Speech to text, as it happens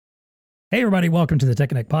Hey, everybody. Welcome to the Tech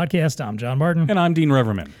Connect podcast. I'm John Martin. And I'm Dean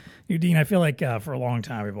Reverman. Dean, I feel like for a long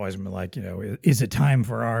time, we've always been like, is it time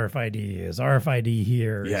for RFID? Is RFID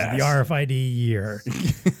here? Yes. Is the RFID year?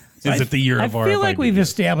 Is it the year of RFID? I feel like we've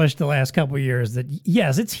established the last couple of years that,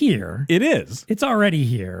 yes, it's here. It is. It's already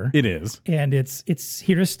here. It is. And it's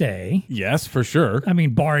here to stay. Yes, for sure. I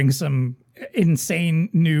mean, barring some insane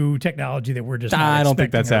new technology that we're just not I don't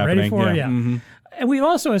think that's happening. ready for. Yeah. Mm-hmm. And we've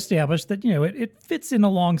also established that, it fits in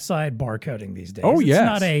alongside barcoding these days. Oh, yes. It's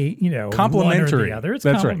not a, complementary. one or the other. It's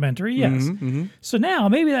that's complementary, right. yes. Mm-hmm, mm-hmm. So now,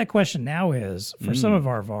 maybe that question now is, for some of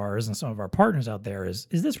our VARs and some of our partners out there, is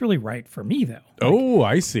this really right for me, though? Oh,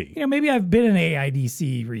 I see. Maybe I've been an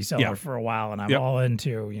AIDC reseller for a while, and I'm all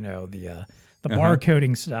into, the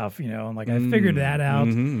barcoding stuff, and like I figured that out.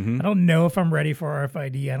 I don't know if I'm ready for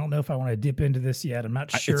RFID. I don't know if I want to dip into this yet. I'm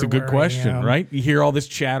not sure. It's a good question, right? You hear all this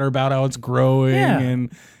chatter about how it's growing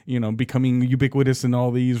and becoming ubiquitous in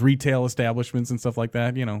all these retail establishments and stuff like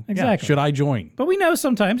that. Exactly. Should I join? But we know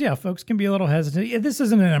sometimes, folks can be a little hesitant. This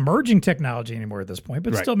isn't an emerging technology anymore at this point,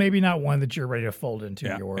 but still maybe not one that you're ready to fold into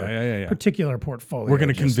your particular portfolio. We're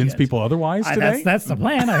going to convince people otherwise today? That's the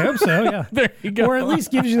plan. I hope so, yeah. There you go. Or at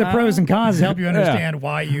least gives you the pros and cons to help you understand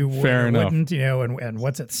why you wouldn't, and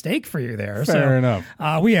what's at stake for you there. Fair enough.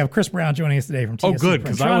 We have Chris Brown joining us today from TSC. Oh, good,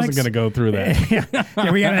 because I wasn't going to go through that.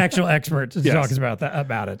 We got an actual expert to talk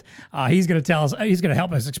about it. He's going to tell us. He's going to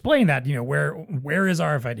help us explain that. Where is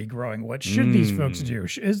RFID growing? What should these folks do?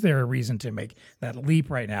 Is there a reason to make that leap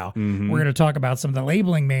right now? We're going to talk about some of the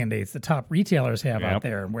labeling mandates the top retailers have out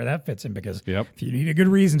there and where that fits in. Because if you need a good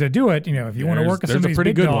reason to do it, if you want to work with some of these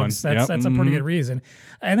big dogs, that's a pretty good reason.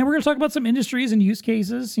 And then we're going to talk about some industries and use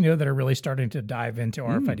cases, that are really starting to dive into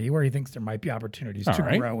RFID, where he thinks there might be opportunities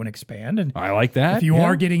to grow and expand. And I like that. If you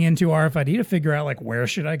are getting into RFID, to figure out where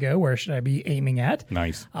should I go, where should I be aiming at?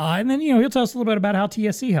 Nice. And then he'll tell us a little bit about how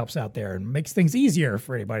TSC helps out there and makes things easier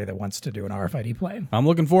for anybody that wants to do an RFID play. I'm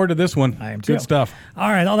looking forward to this one. I am too. Good stuff. All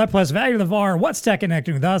right, all that plus value to the VAR. What's tech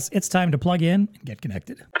connecting with us? It's time to plug in and get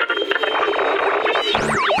connected.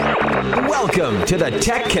 Welcome to the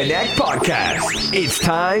Tech Connect podcast. It's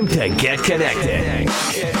time to get connected.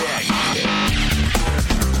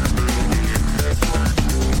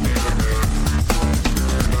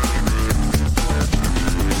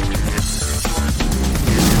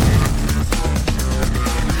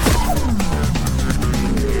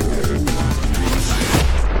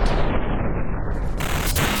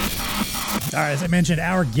 All right, as I mentioned,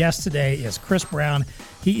 our guest today is Chris Brown.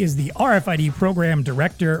 He is the RFID program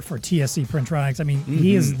director for TSC Printronix. I mean,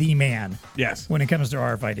 he is the man. Yes. When it comes to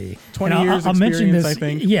RFID. 20 years I'll mention this, I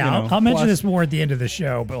think. Yeah, I'll mention this more at the end of the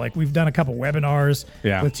show, but we've done a couple webinars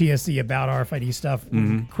with TSC about RFID stuff.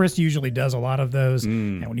 Chris usually does a lot of those.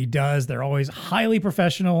 And when he does, they're always highly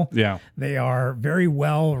professional. Yeah. They are very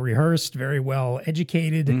well rehearsed, very well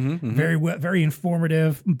educated, very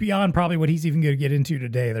informative, beyond probably what he's even going to get into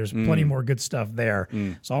today. There's plenty more good stuff there.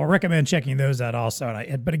 So I'll recommend checking those out also.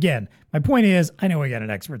 But again, my point is, I know we got an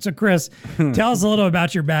expert. So Chris, tell us a little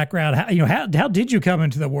about your background. How did you come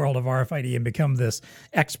into the world of RFID and become this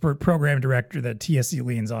expert program director that TSC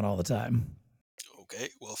leans on all the time? Okay,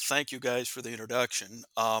 well, thank you guys for the introduction.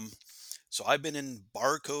 So I've been in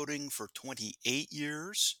barcoding for 28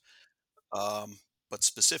 years, but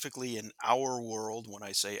specifically in our world. When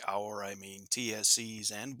I say our, I mean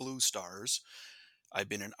TSCs and Blue Stars. I've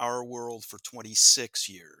been in our world for 26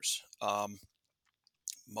 years.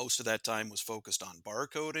 Most of that time was focused on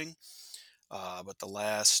barcoding, but the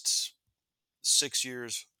last 6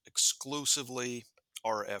 years exclusively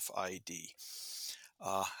RFID.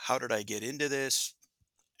 How did I get into this?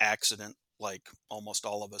 Accident, like almost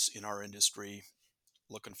all of us in our industry,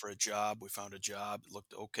 looking for a job. We found a job, it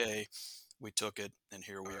looked okay, we took it, and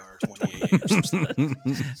here we are 28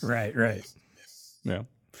 years. Right. Yeah.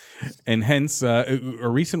 And hence a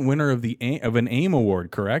recent winner of an AIM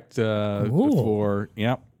award, correct? Back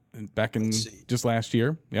in just last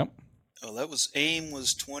year. Yep. Oh, that was AIM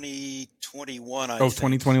was 2021. I think. Oh,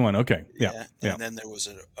 2021. Okay. Yeah. And then there was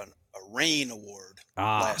a RAIN award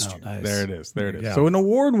last year. Nice. There it is. Yeah. So an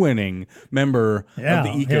award-winning member of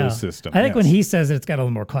the ecosystem. I think when he says it's got a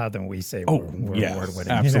little more clout than we say. We're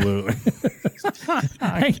award-winning. Absolutely.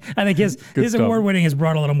 I think his award winning has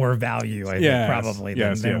brought a little more value, I think, probably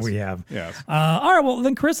than we have. Yes. All right, well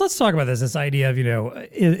then, Chris, let's talk about this idea of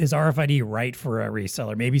is RFID right for a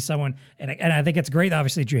reseller? Maybe someone, and I think it's great,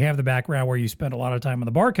 obviously, that you have the background where you spent a lot of time on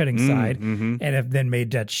the barcoding side, and have then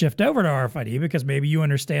made that shift over to RFID because maybe you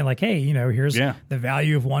understand, hey, here's the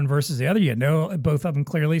value of one versus the other. You know both of them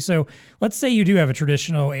clearly. So let's say you do have a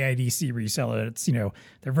traditional AIDC reseller. It's,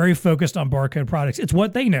 they're very focused on barcode products. It's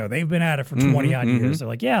what they know. They've been at it for 20 odd years. They're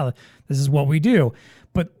like, yeah, this is what we do.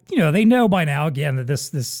 But, they know by now, again, that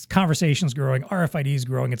this conversation is growing, RFID is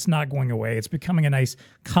growing, it's not going away. It's becoming a nice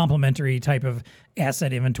complementary type of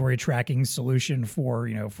asset inventory tracking solution for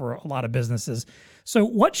a lot of businesses. So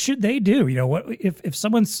what should they do? What if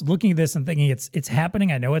someone's looking at this and thinking it's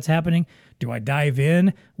happening, I know it's happening, do I dive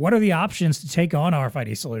in? What are the options to take on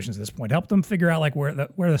RFID solutions at this point? Help them figure out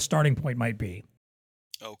where the starting point might be.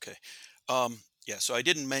 Okay. So I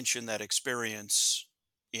didn't mention that experience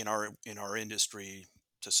in our industry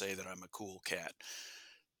to say that I'm a cool cat.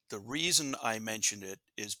 The reason I mentioned it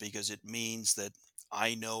is because it means that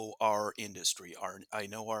I know our industry, I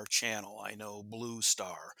know our channel, I know Blue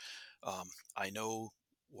Star, I know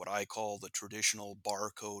what I call the traditional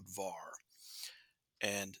barcode VAR.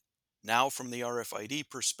 And now from the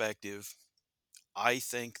RFID perspective, I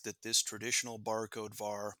think that this traditional barcode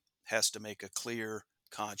VAR has to make a clear,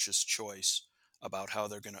 conscious choice about how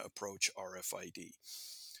they're going to approach RFID.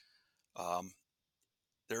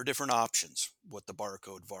 There are different options what the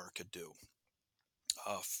barcode VAR could do.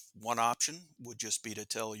 One option would just be to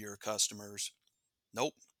tell your customers,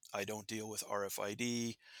 nope, I don't deal with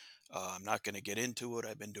RFID. I'm not going to get into it.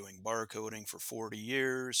 I've been doing barcoding for 40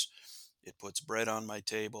 years. It puts bread on my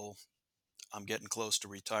table. I'm getting close to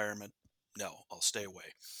retirement. No, I'll stay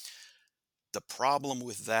away. The problem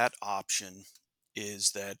with that option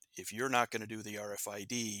is that if you're not going to do the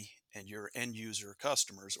RFID and your end user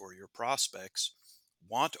customers or your prospects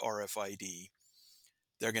want RFID,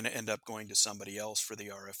 they're going to end up going to somebody else for the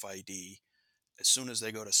RFID. As soon as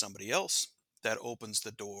they go to somebody else, that opens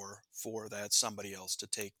the door for that somebody else to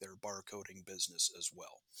take their barcoding business as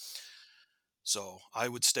well. So I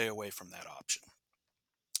would stay away from that option.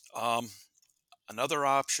 Another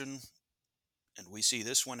option, and we see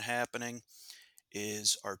this one happening,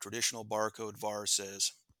 is our traditional barcode VAR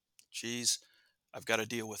says, geez, I've got to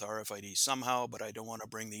deal with RFID somehow, but I don't want to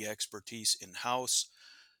bring the expertise in-house.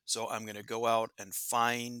 So I'm going to go out and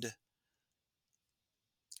find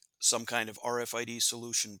some kind of RFID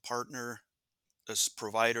solution partner, a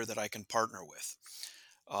provider that I can partner with.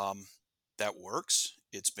 That works.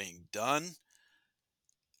 It's being done.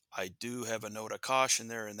 I do have a note of caution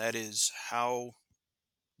there, and that is how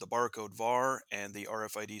the barcode VAR and the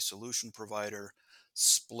RFID solution provider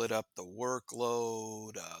split up the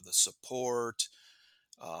workload, the support,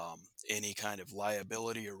 any kind of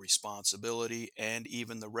liability or responsibility, and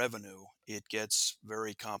even the revenue. It gets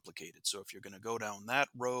very complicated. So if you're going to go down that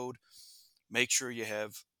road, make sure you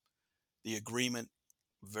have the agreement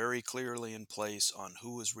very clearly in place on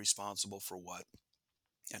who is responsible for what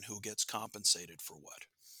and who gets compensated for what.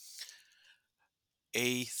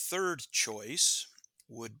 A third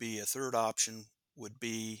option would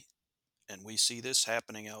be, and we see this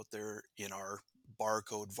happening out there in our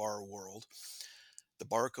barcode VAR world, the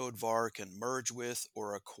barcode VAR can merge with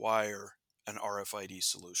or acquire an RFID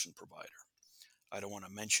solution provider. I don't want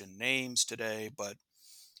to mention names today, but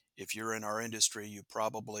if you're in our industry, you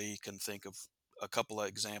probably can think of a couple of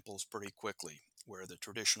examples pretty quickly where the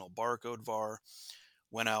traditional barcode VAR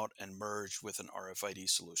went out and merged with an RFID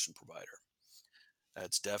solution provider.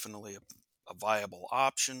 That's definitely a viable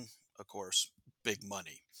option. Of course, big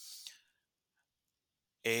money.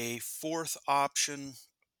 A fourth option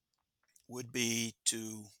would be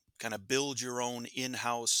to kind of build your own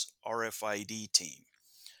in-house RFID team.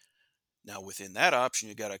 Now, within that option,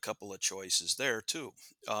 you got a couple of choices there too.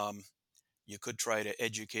 You could try to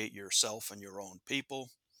educate yourself and your own people.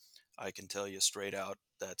 I can tell you straight out,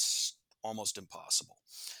 that's almost impossible.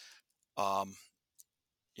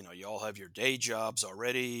 You all have your day jobs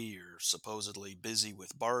already. You're supposedly busy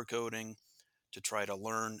with barcoding. To try to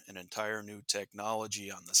learn an entire new technology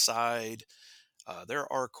on the side.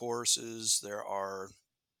 There are courses, there are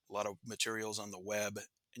a lot of materials on the web,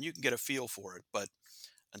 and you can get a feel for it. But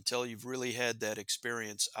until you've really had that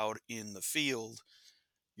experience out in the field,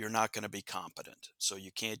 you're not going to be competent. So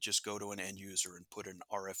you can't just go to an end user and put an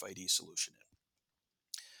RFID solution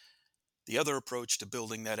in. The other approach to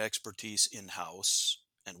building that expertise in-house,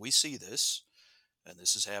 and we see this, and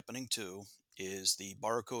this is happening too, is the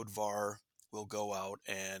barcode VAR will go out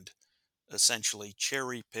and essentially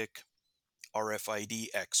cherry pick RFID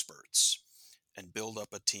experts and build up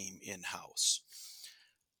a team in-house.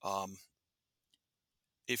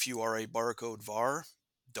 If you are a barcode VAR,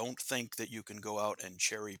 don't think that you can go out and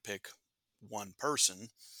cherry pick one person,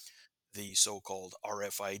 the so-called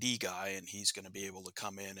RFID guy, and he's going to be able to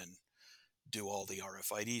come in and do all the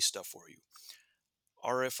RFID stuff for you.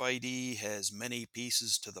 RFID has many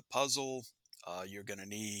pieces to the puzzle. You're going to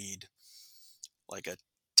need like a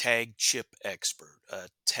tag chip expert, a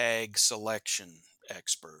tag selection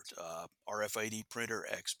expert, RFID printer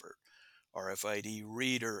expert, RFID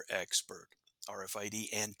reader expert,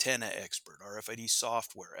 RFID antenna expert, RFID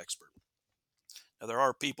software expert. Now, there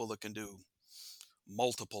are people that can do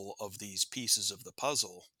multiple of these pieces of the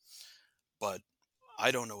puzzle, but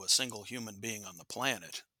I don't know a single human being on the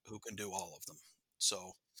planet who can do all of them.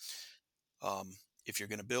 So, if you're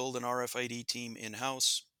going to build an RFID team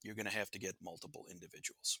in-house, you're going to have to get multiple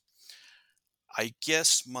individuals. I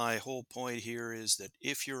guess my whole point here is that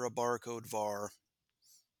if you're a barcode VAR,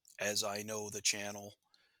 as I know the channel,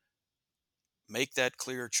 make that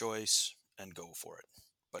clear choice and go for it.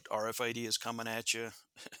 But RFID is coming at you,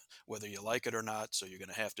 whether you like it or not, so you're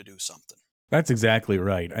going to have to do something. That's exactly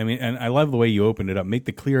right. I mean, and I love the way you opened it up. Make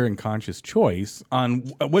the clear and conscious choice on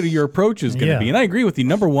what your approach is going to be. And I agree with you.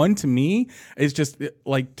 Number one, to me, is just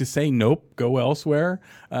like to say nope, go elsewhere.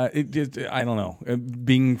 It just, I don't know,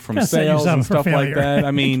 being from sales and stuff like that.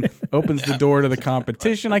 I mean, opens the door to the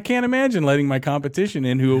competition. I can't imagine letting my competition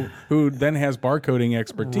in who then has barcoding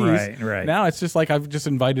expertise. Right. Now it's just like I've just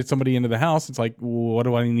invited somebody into the house. It's like, well, what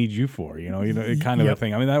do I need you for? Kind of a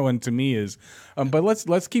thing. I mean, that one to me is. But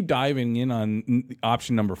let's keep diving in on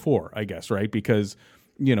option number 4, I guess, right? Because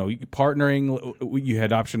partnering, you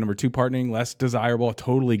had option number 2, partnering, less desirable. I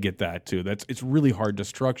totally get that too. It's really hard to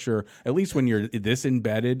structure, at least when you're this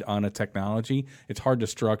embedded on a technology. It's hard to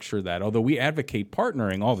structure that. Although we advocate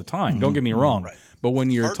partnering all the time. Don't get me wrong. Right. But when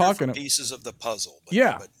you're talking for pieces of the puzzle.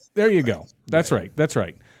 But there you go. That's right. That's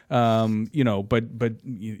right. But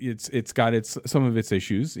it's got some of its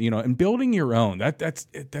issues, and building your own,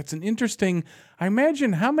 that's an interesting. I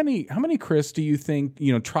imagine how many, Chris, do you think,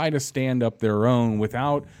 try to stand up their own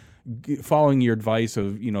without following your advice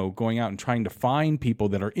of, going out and trying to find people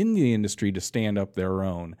that are in the industry to stand up their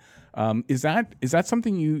own? Is that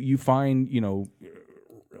something you find,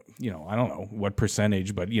 I don't know what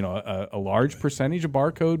percentage, but, a large percentage of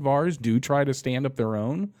barcode VARs do try to stand up their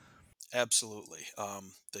own? Absolutely.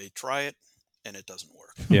 They try it and it doesn't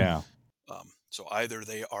work. Yeah. So either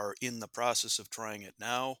they are in the process of trying it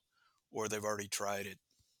now, or they've already tried it,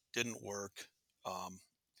 didn't work,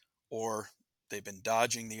 or they've been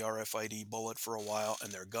dodging the RFID bullet for a while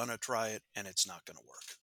and they're going to try it and it's not going to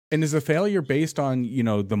work. And is the failure based on,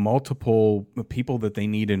 the multiple people that they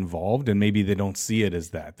need involved, and maybe they don't see it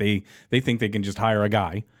as that? They think they can just hire a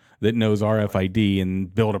guy that knows RFID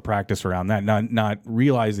and build a practice around that, not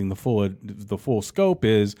realizing the full scope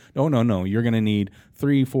is no. You're going to need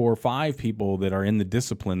 3, 4, 5 people that are in the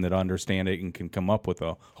discipline that understand it and can come up with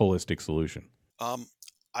a holistic solution.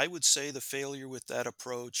 I would say the failure with that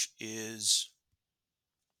approach is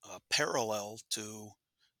parallel to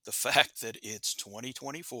the fact that it's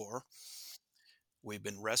 2024. We've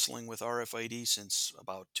been wrestling with RFID since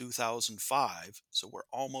about 2005, so we're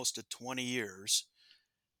almost at 20 years.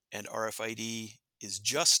 And RFID is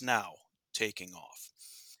just now taking off.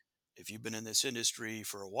 If you've been in this industry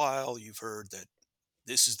for a while, you've heard that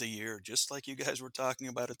this is the year, just like you guys were talking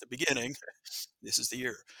about at the beginning, this is the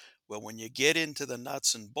year. Well, when you get into the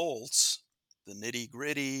nuts and bolts, the nitty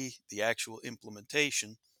gritty, the actual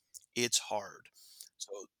implementation, it's hard.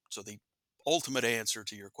 So the ultimate answer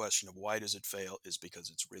to your question of why does it fail is because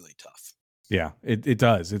it's really tough. Yeah, it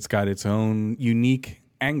does. It's got its own unique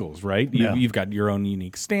angles, right? You've got your own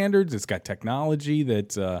unique standards. It's got technology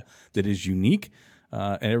that is unique,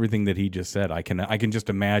 and everything that he just said. I can just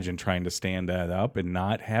imagine trying to stand that up and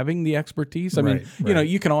not having the expertise. I mean,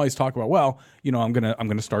 you can always talk about, I'm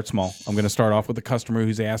gonna start small. I'm gonna start off with a customer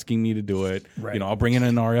who's asking me to do it. Right. I'll bring in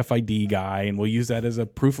an RFID guy, and we'll use that as a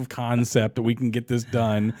proof of concept that we can get this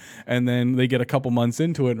done. And then they get a couple months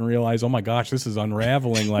into it and realize, oh my gosh, this is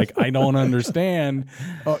unraveling. Like I don't understand,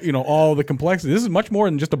 all the complexity. This is much more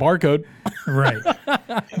than just a barcode. Right.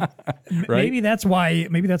 Right. Maybe that's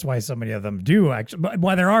why so many of them do actually. But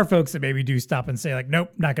why there are folks that maybe do stop and say like,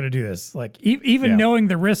 nope, not going to do this. Like even knowing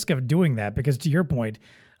the risk of doing that, because to your point,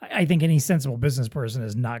 I think any sensible business person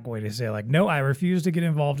is not going to say like, no, I refuse to get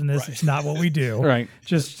involved in this. Right. It's not what we do. Right.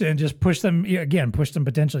 Just push them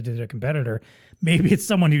potentially to their competitor. Maybe it's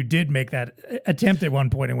someone who did make that attempt at one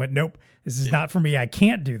point and went, nope, this is not for me. I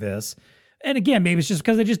can't do this. And again, maybe it's just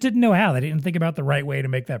because they just didn't know how. They didn't think about the right way to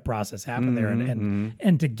make that process happen there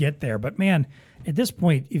and to get there. But man, at this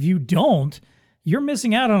point, if you don't, you're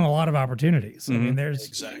missing out on a lot of opportunities. I mean,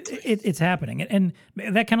 it's happening. And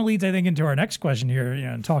that kind of leads, I think, into our next question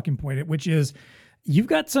here, talking point, which is you've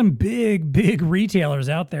got some big retailers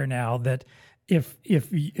out there now that And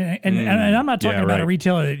I'm not talking yeah, about a right.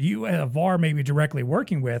 retailer that you a VAR may be directly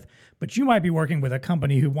working with, but you might be working with a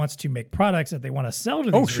company who wants to make products that they want to sell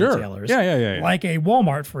to these sure. retailers. Yeah. Like a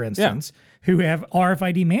Walmart, for instance, who have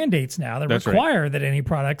RFID mandates now that That's require that any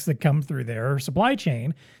products that come through their supply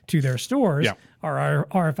chain to their stores are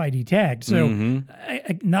RFID tagged. So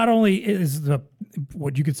not only is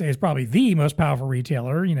what you could say is probably the most powerful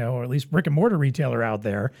retailer, or at least brick and mortar retailer out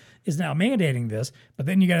there, is now mandating this. But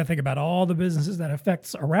then you got to think about all the businesses that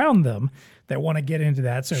affects around them that want to get into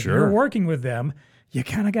that. So if you're working with them, you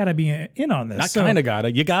kind of got to be in on this. Not kind of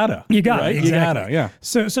gotta. You gotta. You got right? it. Exactly. You gotta. Yeah.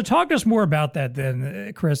 So talk to us more about that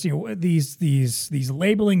then, Chris. These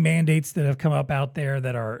labeling mandates that have come up out there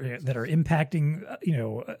that are impacting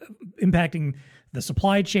impacting the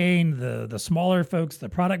supply chain, the smaller folks, the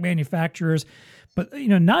product manufacturers. But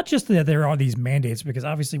not just that there are these mandates, because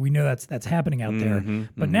obviously we know that's happening out there.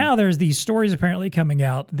 But now there's these stories apparently coming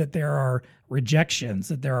out that there are rejections,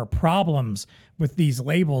 that there are problems with these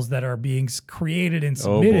labels that are being created and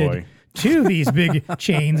submitted to these big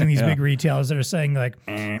chains and these big retailers that are saying like,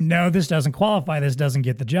 no, this doesn't qualify, this doesn't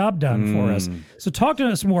get the job done for us. So talk to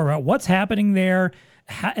us more about what's happening there,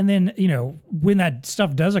 and then when that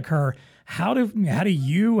stuff does occur, how do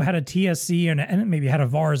TSC and maybe how do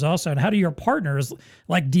VARs also, and how do your partners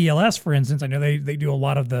like DLS, for instance, I know they do a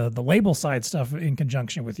lot of the label side stuff in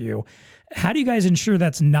conjunction with you. How do you guys ensure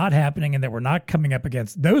that's not happening and that we're not coming up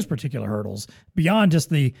against those particular hurdles beyond just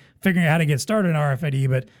the figuring out how to get started in RFID?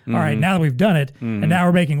 But all right, now that we've done it, and now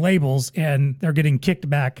we're making labels and they're getting kicked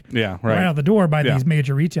back right out the door by these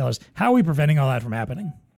major retailers. How are we preventing all that from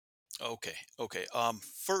happening? Okay.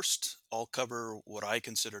 First, I'll cover what I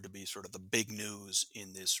consider to be sort of the big news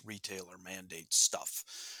in this retailer mandate stuff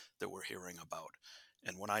that we're hearing about.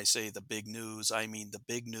 And when I say the big news, I mean the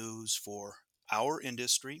big news for our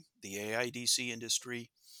industry, the AIDC industry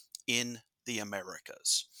in the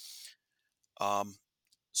Americas.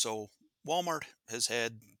 So Walmart has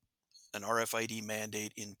had an RFID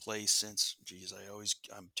mandate in place since,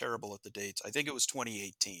 I'm terrible at the dates. I think it was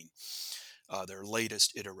 2018, their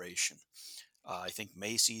latest iteration. I think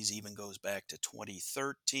Macy's even goes back to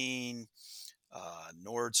 2013.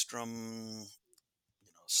 Nordstrom,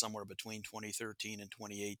 somewhere between 2013 and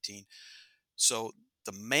 2018. So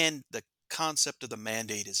the concept of the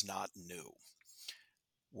mandate is not new.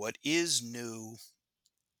 What is new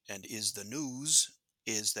and is the news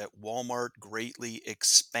is that Walmart greatly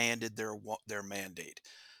expanded their mandate.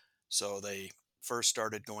 So they first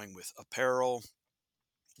started going with apparel,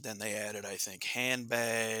 then they added, I think,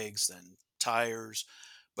 handbags, then tires,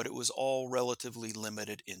 but it was all relatively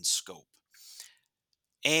limited in scope.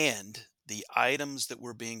 And the items that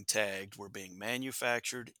were being tagged were being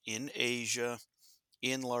manufactured in Asia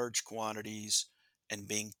in large quantities and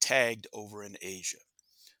being tagged over in Asia.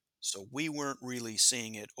 So we weren't really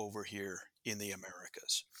seeing it over here in the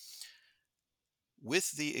Americas.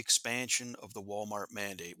 With the expansion of the Walmart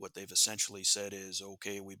mandate, what they've essentially said is,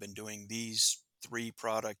 okay, we've been doing these 3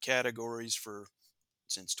 product categories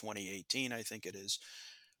since 2018, I think it is.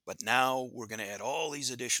 But now we're going to add all these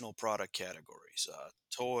additional product categories: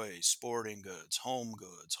 toys, sporting goods, home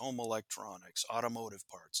electronics, automotive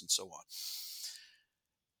parts, and so on.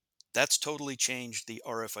 That's totally changed the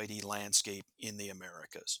RFID landscape in the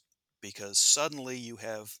Americas, because suddenly you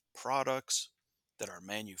have products that are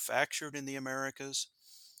manufactured in the Americas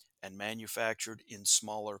and manufactured in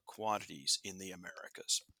smaller quantities in the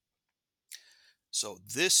Americas. So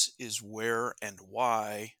this is where and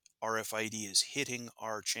why RFID is hitting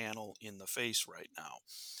our channel in the face right now.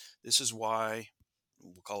 This is why,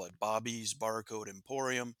 we'll call it Bobby's Barcode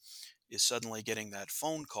Emporium, is suddenly getting that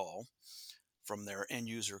phone call from their end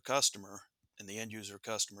user customer. And the end user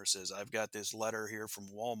customer says, I've got this letter here from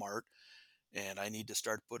Walmart and I need to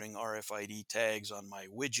start putting RFID tags on my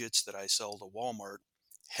widgets that I sell to Walmart.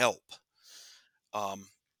 Help.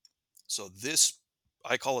 So this,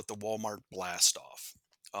 I call it the Walmart blast off.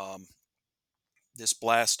 This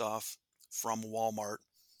blast off from Walmart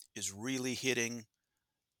is really hitting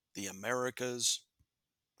the Americas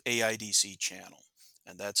AIDC channel,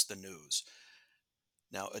 and that's the news.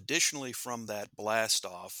 Now, additionally, from that blast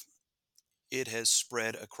off, it has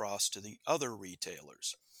spread across to the other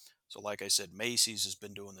retailers. So like I said, Macy's has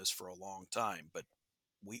been doing this for a long time, but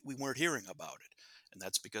we weren't hearing about it. And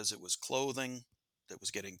that's because it was clothing that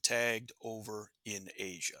was getting tagged over in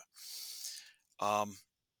Asia.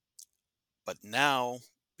 But now,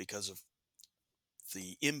 because of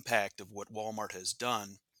the impact of what Walmart has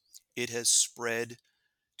done, it has spread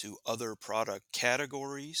to other product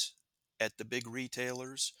categories at the big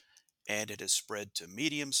retailers, and it has spread to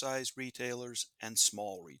medium-sized retailers and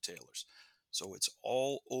small retailers. So it's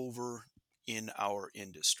all over in our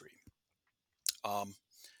industry. Um,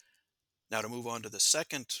 Now, to move on to the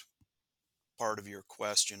second part of your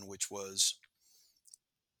question, which was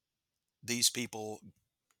these people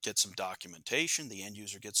get some documentation, the end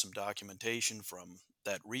user gets some documentation from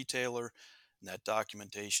that retailer, and that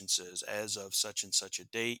documentation says, as of such and such a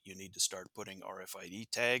date, you need to start putting RFID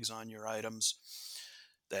tags on your items.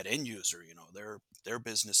 That end user, their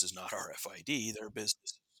business is not RFID, their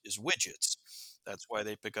business is widgets. That's why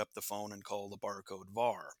they pick up the phone and call the barcode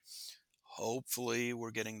VAR. Hopefully,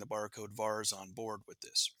 we're getting the barcode VARs on board with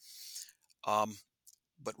this.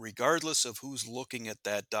 But regardless of who's looking at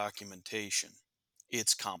that documentation,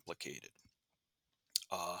 it's complicated.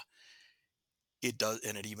 It does,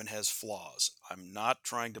 and it even has flaws. I'm not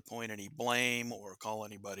trying to point any blame or call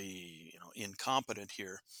anybody, incompetent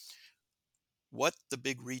here. What the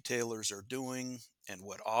big retailers are doing and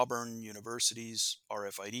what Auburn University's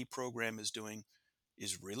RFID program is doing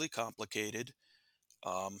is really complicated,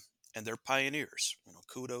 and they're pioneers.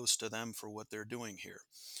 Kudos to them for what they're doing here.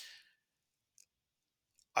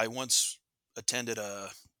 I once attended a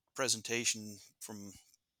presentation from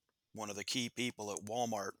one of the key people at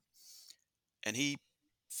Walmart, and he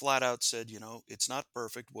flat out said, it's not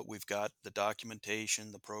perfect what we've got, the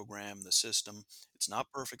documentation, the program, the system. It's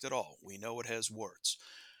not perfect at all. We know it has warts,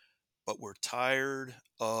 but we're tired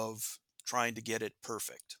of trying to get it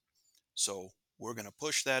perfect. So we're going to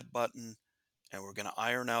push that button and we're going to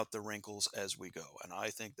iron out the wrinkles as we go. And I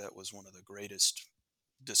think that was one of the greatest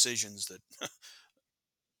decisions that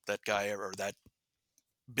that guy or that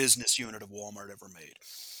business unit of Walmart ever made.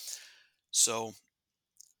 So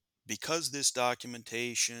because this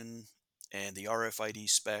documentation and the RFID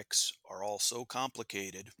specs are all so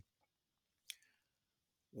complicated,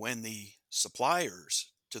 when the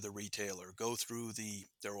suppliers to the retailer go through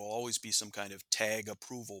there will always be some kind of tag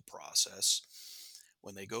approval process.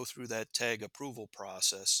 When they go through that tag approval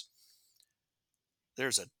process,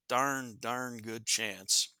 there's a darn good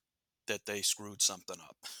chance that they screwed something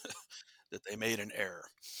up, that they made an error.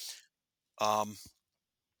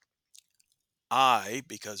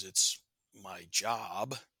 Because it's my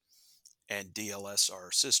job, and DLS,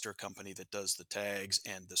 our sister company that does the tags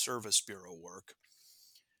and the service bureau work,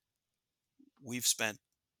 we've spent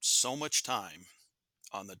so much time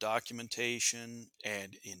on the documentation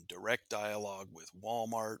and in direct dialogue with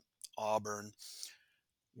Walmart, Auburn,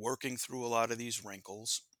 working through a lot of these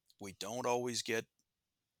wrinkles. We don't always get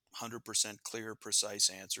 100% clear, precise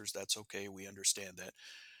answers. That's okay. We understand that.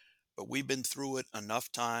 But we've been through it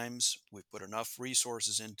enough times. We've put enough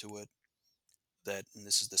resources into it that, and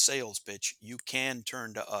this is the sales pitch, you can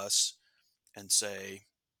turn to us and say,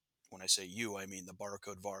 when I say you, I mean the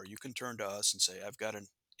barcode VAR. You can turn to us and say, I've got an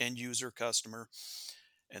end user customer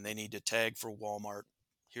and they need to tag for Walmart.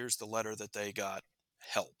 Here's the letter that they got.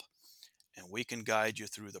 Help. And we can guide you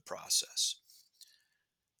through the process.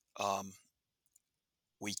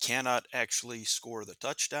 We cannot actually score the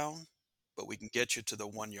touchdown, but we can get you to the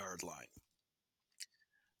 1 yard line.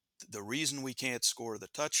 The reason we can't score the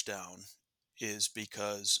touchdown is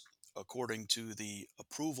because, according to the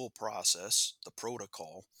approval process, the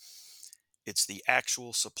protocol, it's the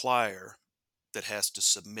actual supplier that has to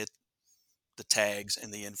submit the tags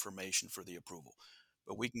and the information for the approval.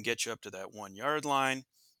 But we can get you up to that 1 yard line,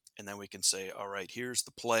 and then we can say, all right, here's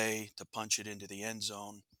the play to punch it into the end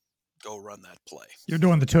zone. Go run that play. You're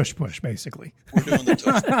doing the tush push, basically. We're doing the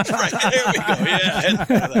tush push. Right, there we go. Yeah, I hadn't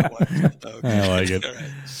thought of that one. Okay. I like it. All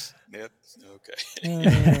right. Yep.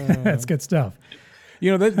 Okay. That's good stuff.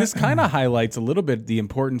 This kind of highlights a little bit the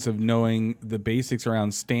importance of knowing the basics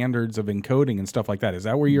around standards of encoding and stuff like that. Is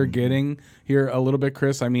that where you're getting here a little bit,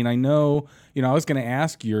 Chris? I mean, I know, I was going to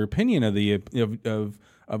ask your opinion of the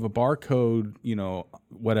of a barcode,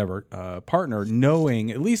 partner,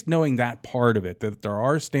 at least knowing that part of it, that there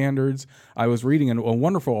are standards. I was reading a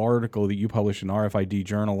wonderful article that you published in RFID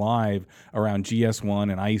Journal Live around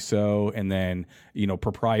GS1 and ISO, and then,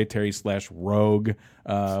 proprietary / rogue,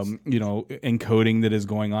 encoding that is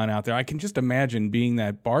going on out there. I can just imagine being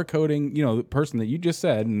that barcoding, person that you just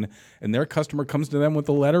said, and their customer comes to them with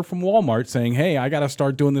a letter from Walmart saying, hey, I got to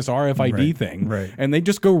start doing this RFID thing. Right. And they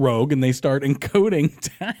just go rogue and they start encoding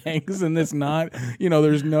tags, and it's not,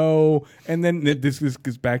 there's no, and then this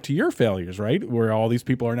goes back to your failures, right? Where all these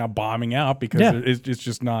people are now bombing out because it's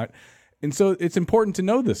just not. And so it's important to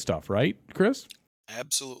know this stuff, right, Chris?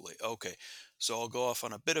 Absolutely. Okay. So I'll go off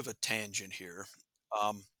on a bit of a tangent here.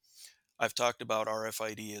 I've talked about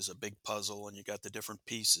RFID as a big puzzle, and you got the different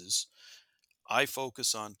pieces. I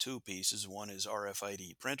focus on two pieces. One is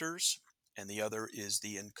RFID printers, and the other is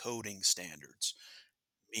the encoding standards.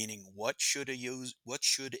 meaning what should a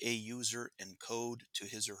user encode to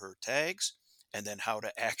his or her tags, and then how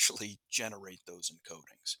to actually generate those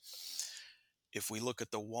encodings. If we look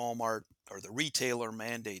at the Walmart or the retailer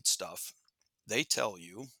mandate stuff, they tell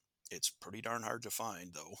you, it's pretty darn hard to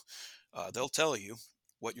find though, they'll tell you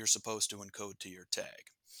what you're supposed to encode to your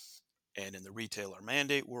tag. And in the retailer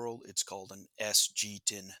mandate world, it's called an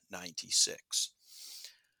SGTIN 96.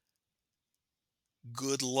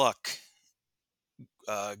 Good luck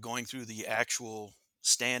going through the actual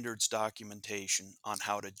standards documentation on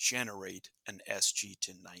how to generate an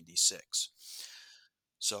SGTIN 96.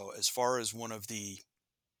 So as far as one of the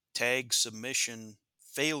tag submission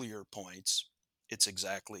failure points, it's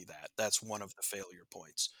exactly that. That's one of the failure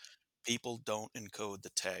points. People don't encode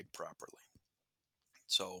the tag properly.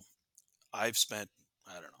 So I've spent,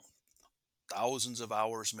 I don't know, thousands of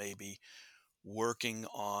hours maybe working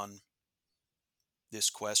on this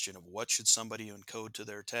question of what should somebody encode to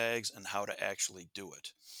their tags and how to actually do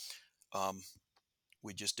it.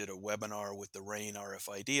 We just did a webinar with the RAIN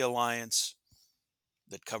RFID Alliance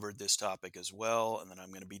that covered this topic as well. And then I'm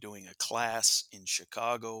going to be doing a class in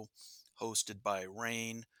Chicago hosted by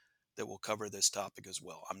RAIN that will cover this topic as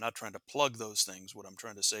well. I'm not trying to plug those things. What I'm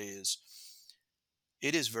trying to say is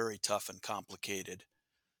it is very tough and complicated.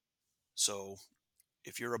 So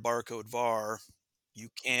if you're a barcode VAR, you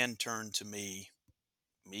can turn to me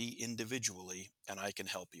individually, and I can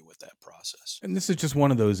help you with that process. And this is just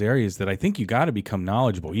one of those areas that I think you got to become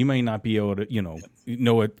knowledgeable. You may not be able to,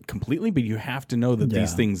 know it completely, but you have to know that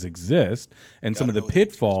these things exist. And some of the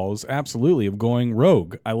pitfalls, absolutely, of going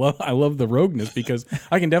rogue. I love the rogueness because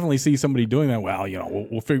I can definitely see somebody doing that. Well,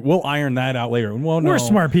 we'll iron that out later. Well, no, we're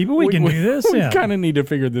smart people. We can do this. We kind of need to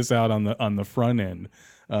figure this out on the front end.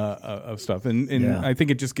 Of stuff. And I think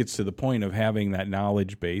it just gets to the point of having that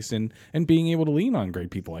knowledge base and being able to lean on great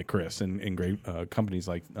people like Chris and great companies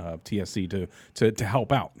like TSC to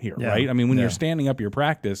help out here, right? I mean, when you're standing up your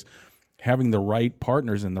practice, having the right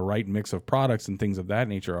partners and the right mix of products and things of that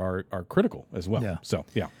nature are critical as well. Yeah. So,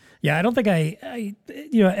 yeah. Yeah, I don't think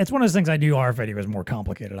it's one of those things I knew RFID was more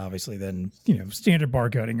complicated, obviously, than, standard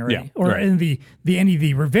barcoding or in any of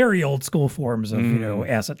the very old school forms of,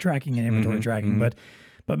 asset tracking and inventory tracking.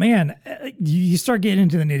 But man, you start getting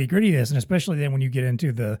into the nitty gritty of this, and especially then when you get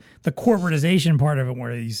into the corporatization part of it,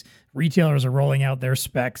 where these retailers are rolling out their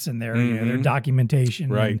specs and their their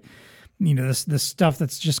documentation, right? And, this stuff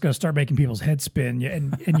that's just going to start making people's heads spin,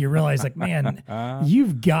 and you realize, like, man,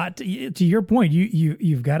 you've got to your point,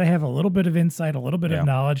 you've got to have a little bit of insight, a little bit of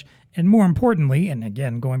knowledge, and more importantly, and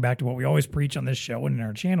again, going back to what we always preach on this show and in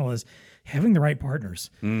our channel, is having the right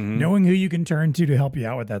partners, knowing who you can turn to help you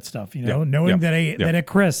out with that stuff. Knowing that a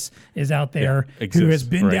Chris is out there who has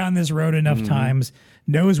been down this road enough times,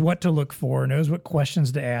 knows what to look for, knows what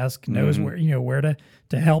questions to ask, knows where to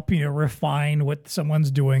help refine what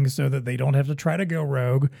someone's doing so that they don't have to try to go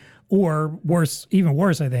rogue, or even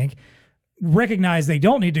worse, I think. Recognize they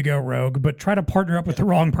don't need to go rogue, but try to partner up with the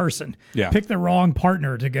wrong person. Pick the wrong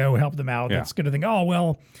partner to go help them out. That's going to think, oh,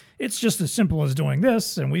 well, it's just as simple as doing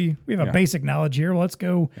this, and we have a basic knowledge here. Well, let's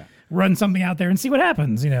go run something out there and see what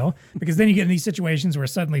happens, because then you get in these situations where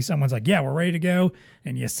suddenly someone's like, yeah, we're ready to go,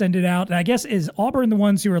 and you send it out. And I guess, is Auburn the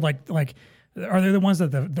ones who are like, are they the ones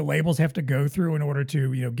that the labels have to go through in order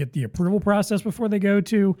to, get the approval process before they go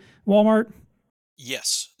to Walmart?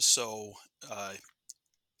 Yes. So,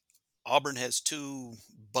 Auburn has two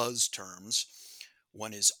buzz terms.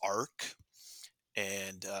 One is ARC,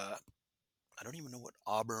 and I don't even know what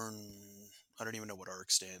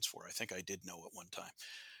ARC stands for. I think I did know at one time.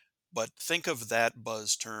 But think of that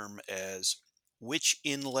buzz term as which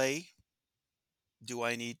inlay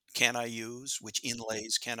can I use? Which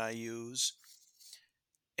inlays can I use?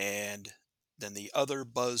 And then the other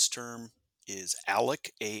buzz term is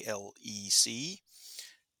ALEC, ALEC,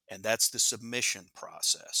 and that's the submission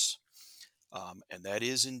process. And that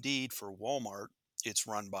is indeed for Walmart, it's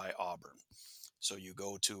run by Auburn. So you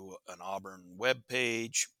go to an Auburn web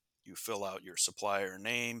page, you fill out your supplier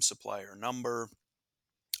name, supplier number.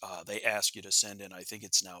 They ask you to send in, I think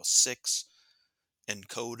it's now 6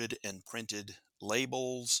 encoded and printed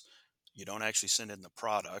labels. You don't actually send in the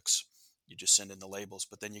products, you just send in the labels,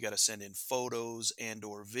 but then you got to send in photos and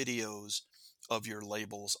or videos of your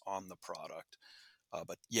labels on the product.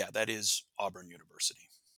 But yeah, that is Auburn University.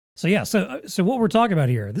 So yeah, so what we're talking about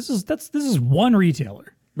here, this is one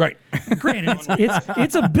retailer. Right. Granted,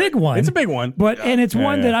 it's a big one. It's a big one. But and it's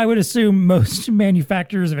one that I would assume most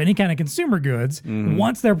manufacturers of any kind of consumer goods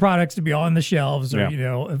wants their products to be on the shelves or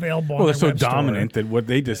available. Well, on they're their so web store. dominant that what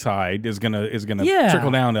they decide is gonna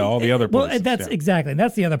trickle down to all the other places. Well, that's exactly, and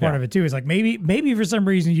that's the other part of it too. Is like maybe for some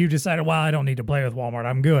reason you decided, well, I don't need to play with Walmart.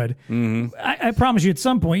 I'm good. I promise you, at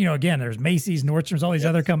some point, again, there's Macy's, Nordstrom's, all these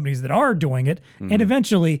other companies that are doing it, and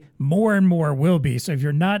eventually more and more will be. So if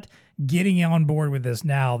you're not getting on board with this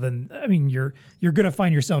now, then I mean you're going to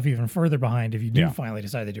find yourself even further behind if you do finally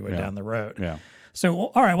decide to do it down the road. Yeah. So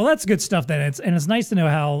all right, well that's good stuff then. It's nice to know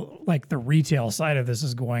how like the retail side of this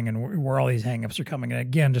is going and where all these hangups are coming. And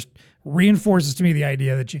again, just reinforces to me the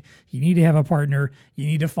idea that you need to have a partner. You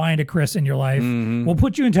need to find a Chris in your life. We'll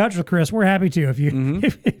put you in touch with Chris. We're happy to if you.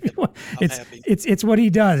 If you want. It's what he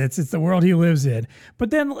does. It's the world he lives in. But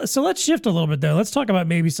then so let's shift a little bit though. Let's talk about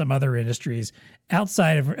maybe some other industries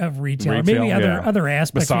outside of retail, maybe other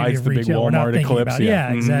aspects besides of the retail big we're not Walmart thinking eclipse. about.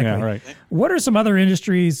 Yeah, exactly. Yeah, right. What are some other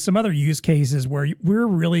industries, some other use cases where we're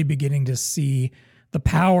really beginning to see the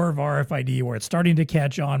power of RFID, where it's starting to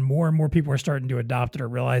catch on, more and more people are starting to adopt it or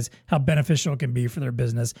realize how beneficial it can be for their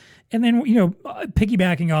business? And then,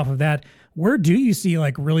 piggybacking off of that, where do you see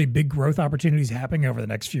like really big growth opportunities happening over the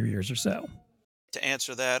next few years or so? To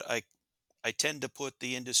answer that, I tend to put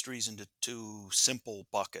the industries into two simple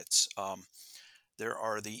buckets. There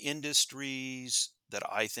are the industries that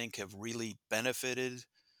I think have really benefited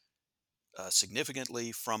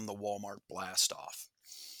significantly from the Walmart blast off.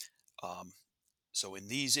 So in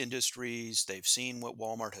these industries, they've seen what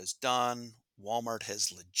Walmart has done. Walmart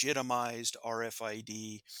has legitimized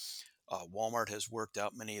RFID. Walmart has worked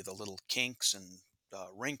out many of the little kinks and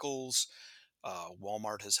wrinkles.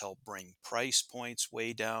 Walmart has helped bring price points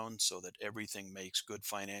way down so that everything makes good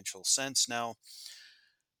financial sense now.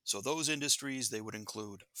 So those industries, they would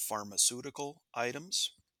include pharmaceutical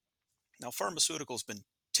items. Now, pharmaceuticals been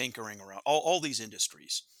tinkering around, all these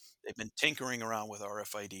industries, they've been tinkering around with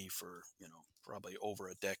RFID for, probably over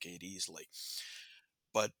a decade easily.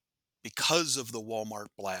 But because of the Walmart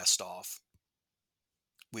blast off,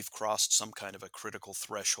 we've crossed some kind of a critical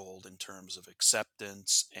threshold in terms of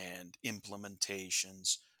acceptance and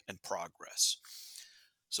implementations and progress.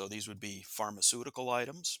 So these would be pharmaceutical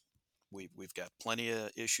items. We've got plenty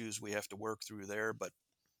of issues we have to work through there, but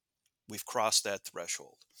we've crossed that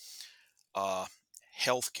threshold.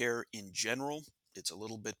 Healthcare in general, it's a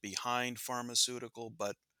little bit behind pharmaceutical,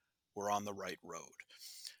 but we're on the right road.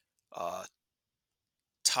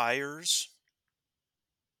 Tires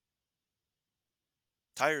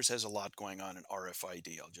has a lot going on in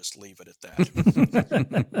RFID. I'll just leave it at that.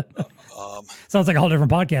 Sounds like a whole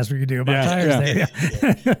different podcast we could do about tires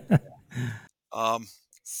there.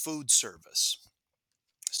 Food service.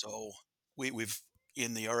 So we've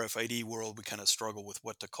in the RFID world, we kind of struggle with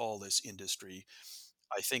what to call this industry.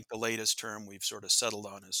 I think the latest term we've sort of settled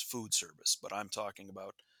on is food service, but I'm talking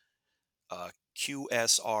about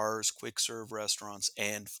QSRs, quick serve restaurants,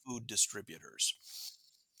 and food distributors.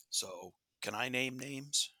 So can I name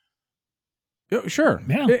names? Yeah, sure.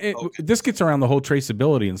 Yeah. Okay. This gets around the whole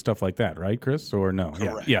traceability and stuff like that, right, Chris? Or no?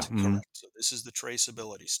 Correct. Yeah. Correct. So this is the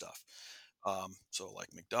traceability stuff. So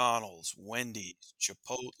like McDonald's, Wendy's,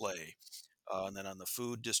 Chipotle, and then on the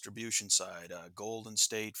food distribution side, Golden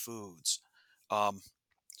State Foods.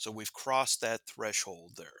 So we've crossed that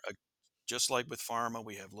threshold there. Just like with pharma,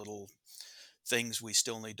 we have little things we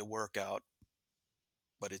still need to work out,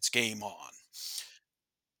 but it's game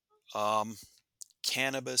on.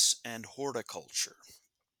 Cannabis and horticulture.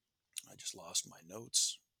 I just lost my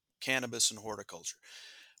notes. Cannabis and horticulture.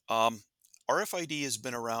 RFID has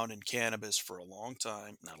been around in cannabis for a long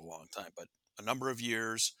time, not a long time, but a number of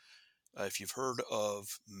years. If you've heard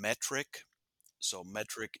of Metric, so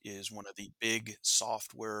Metric is one of the big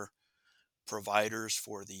software providers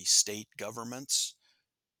for the state governments.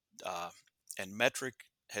 And Metric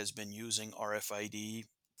has been using RFID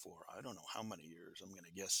for I don't know how many years. I'm going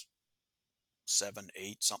to guess 7,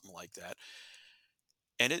 8, something like that.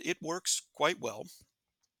 And it works quite well.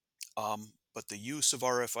 But the use of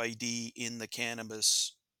RFID in the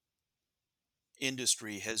cannabis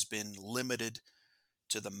industry has been limited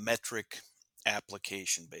to the Metric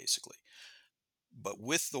application, basically. But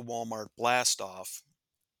with the Walmart blast off,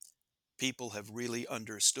 people have really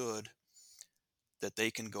understood that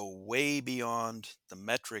they can go way beyond the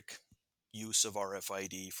Metric use of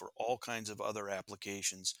RFID for all kinds of other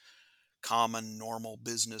applications, common, normal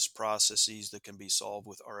business processes that can be solved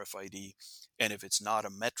with RFID. And if it's not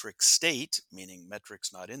a metric state, meaning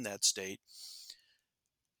metric's not in that state,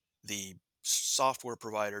 the software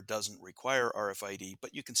provider doesn't require RFID,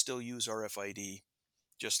 but you can still use RFID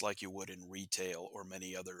just like you would in retail or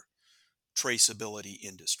many other traceability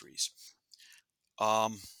industries.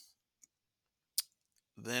 Um,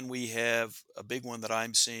 then we have a big one that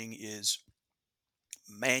I'm seeing is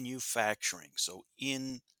manufacturing. So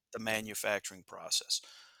in the manufacturing process,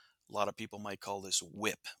 a lot of people might call this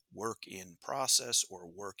WIP, work in process or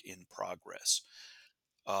work in progress.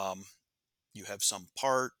 Um, you have some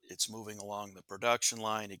part, it's moving along the production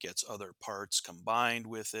line, it gets other parts combined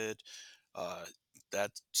with it. Uh,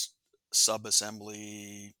 that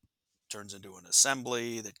subassembly turns into an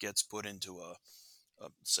assembly that gets put into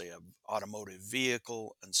say, a automotive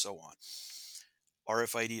vehicle, and so on.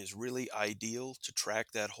 RFID is really ideal to track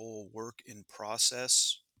that whole work in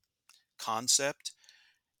process concept.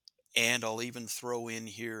 And I'll even throw in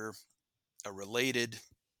here a related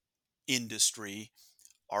industry,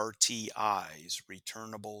 RTIs,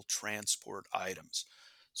 returnable transport items.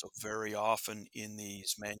 So very often in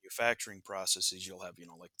these manufacturing processes, you'll have,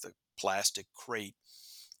 like the plastic crate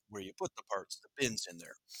where you put the parts, the bins in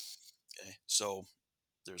there. Okay. So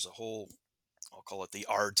there's a whole, I'll call it the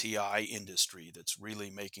RTI industry, that's really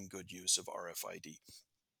making good use of RFID.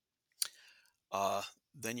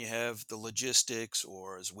 Then you have the logistics,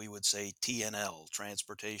 or as we would say, TNL,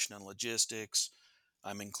 transportation and logistics.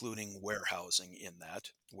 I'm including warehousing in that,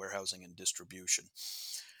 warehousing and distribution.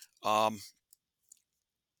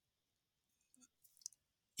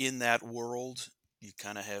 In that world, you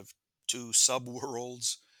kind of have two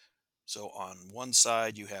subworlds. So on one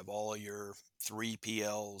side, you have all your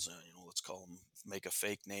 3PLs, let's call them, make a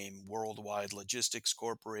fake name, Worldwide Logistics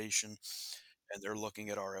Corporation, and they're looking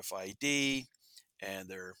at RFID,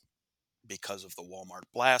 and because of the Walmart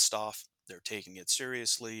blast off, they're taking it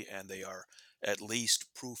seriously, and they are at least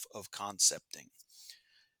proof of concepting.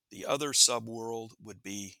 The other subworld would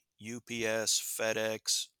be UPS,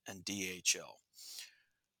 FedEx, and DHL.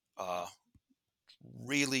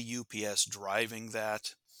 Really UPS driving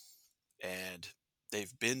that, and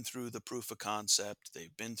they've been through the proof of concept,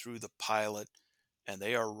 they've been through the pilot, and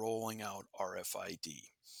they are rolling out RFID.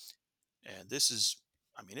 And this is,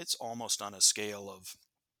 it's almost on a scale of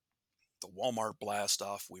the Walmart blast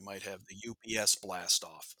off. We might have the UPS blast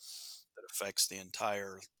off that affects the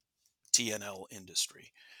entire TNL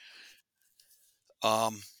industry.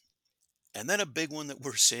 And then a big one that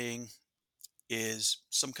we're seeing is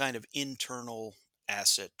some kind of internal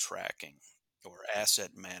asset tracking or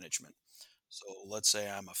asset management. So let's say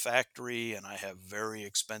I'm a factory and I have very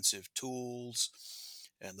expensive tools,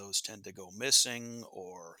 and those tend to go missing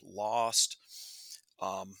or lost.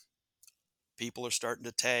 People are starting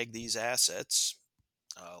to tag these assets,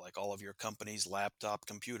 like all of your company's laptop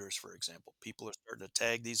computers, for example. People are starting to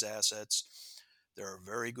tag these assets. There are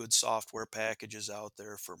very good software packages out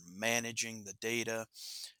there for managing the data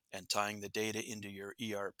and tying the data into your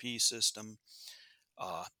ERP system.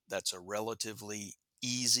 That's a relatively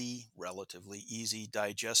easy,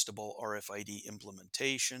 digestible RFID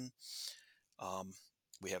implementation.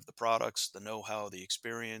 We have the products, the know-how, the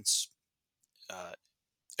experience.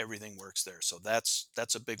 Everything works there. So that's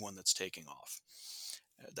a big one that's taking off.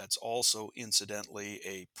 That's also, incidentally,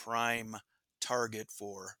 a prime target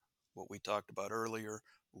for what we talked about earlier,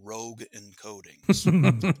 rogue encodings.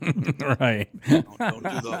 Right. Don't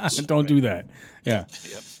do those. Don't do that. Yeah.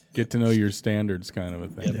 Yep. Get to know your standards, kind of a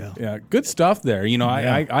thing. Yep. Yeah. Good stuff there.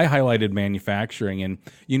 I highlighted manufacturing, and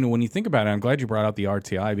when you think about it, I'm glad you brought out the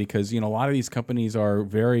RTI, because a lot of these companies are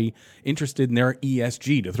very interested in their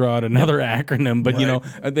ESG, to throw out another acronym, but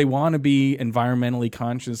Right. they want to be environmentally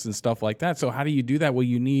conscious and stuff like that. So how do you do that? Well,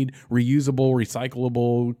 you need reusable,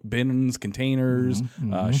 recyclable bins, containers,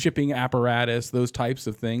 shipping apparatus, those types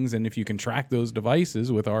of things. And if you can track those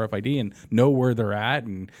devices with RFID and know where they're at,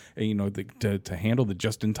 and to handle the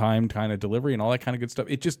just-in-time kind of delivery and all that kind of good stuff,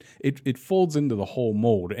 it folds into the whole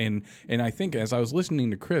mold. And I think, as I was listening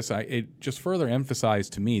to Chris, it just further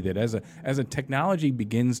emphasized to me that as a technology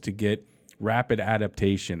begins to get rapid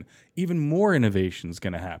adaptation, even more innovation is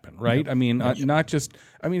going to happen, right?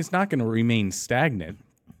 It's not going to remain stagnant.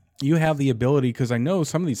 You have the ability, because I know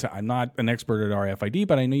some of these, I'm not an expert at RFID,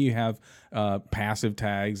 but I know you have passive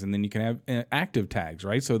tags, and then you can have active tags,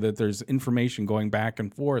 right? So that there's information going back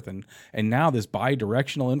and forth. And now this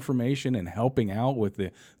bi-directional information and helping out with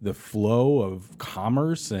the flow of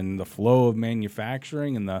commerce and the flow of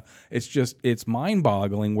manufacturing, and it's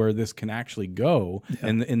mind-boggling where this can actually go,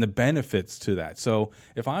 and the benefits to that. So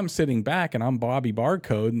if I'm sitting back and I'm Bobby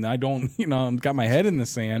Barcode and I don't, I've got my head in the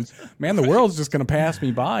sand, man, the world's just going to pass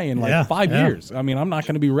me by in 5 years. I'm not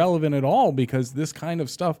going to be relevant at all, because this kind of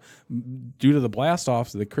stuff, due to the blast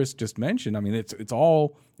offs that Chris just mentioned, it's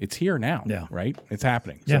all It's here now. Yeah. Right. It's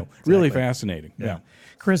happening. Yeah, So really exactly. fascinating. Yeah.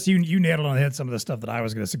 Chris, you nailed it on the head. Some of the stuff that I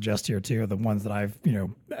was going to suggest here too, the ones that I've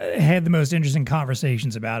had the most interesting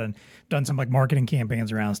conversations about and done some like marketing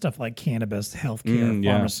campaigns around stuff like cannabis, healthcare,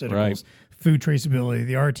 pharmaceuticals, food traceability,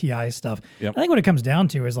 the RTI stuff. Yep. I think what it comes down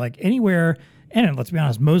to is like anywhere. And let's be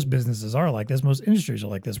honest, most businesses are like this. Most industries are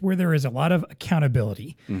like this, where there is a lot of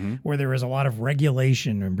accountability, where there is a lot of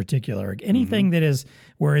regulation in particular. Anything that is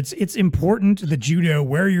where it's important that you know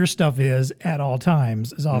where your stuff is at all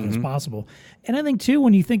times as often as possible. And I think, too,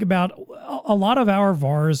 when you think about a lot of our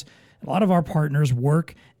VARs, a lot of our partners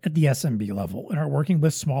work at the SMB level and are working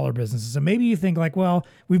with smaller businesses. And maybe you think like, well,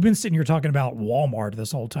 we've been sitting here talking about Walmart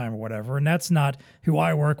this whole time or whatever, and that's not who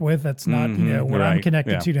I work with. That's not what I'm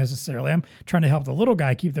connected to necessarily. I'm trying to help the little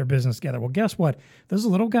guy keep their business together. Well, guess what? Those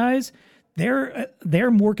little guys, they're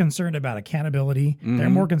more concerned about accountability. They're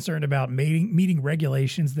more concerned about meeting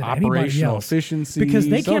regulations than anybody else. Efficiency. Because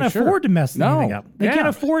they can't afford to mess anything up. They can't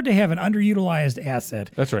afford to have an underutilized asset.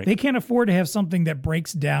 That's right. They can't afford to have something that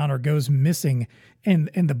breaks down or goes missing and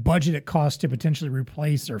the budget it costs to potentially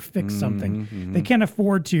replace or fix something. They can't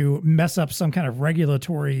afford to mess up some kind of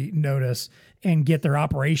regulatory notice and get their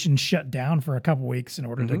operation shut down for a couple weeks in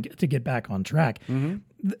order to get back on track.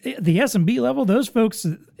 The SMB level, those folks,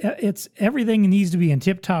 it's everything needs to be in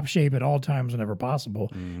tip-top shape at all times whenever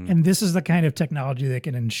possible. And this is the kind of technology that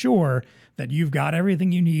can ensure that you've got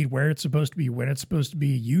everything you need where it's supposed to be, when it's supposed to be,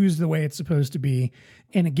 used the way it's supposed to be.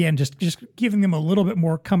 And again, just giving them a little bit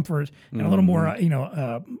more comfort and a little more,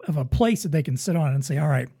 of a place that they can sit on and say, all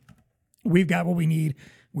right, we've got what we need.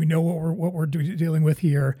 We know what we're dealing with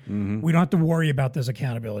here. We don't have to worry about those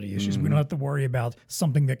accountability issues. We don't have to worry about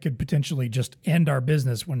something that could potentially just end our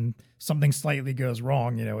business when something slightly goes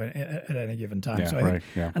wrong, at any given time.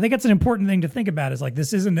 Yeah, I think that's an important thing to think about. Is like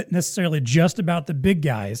this isn't necessarily just about the big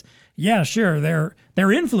guys. Yeah, sure,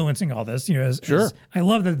 they're influencing all this. As I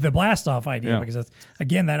love the blast off idea because that's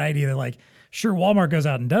again that idea that like. Sure, Walmart goes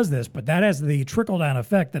out and does this, but that has the trickle-down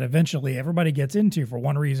effect that eventually everybody gets into for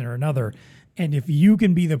one reason or another. And if you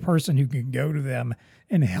can be the person who can go to them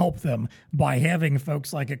and help them by having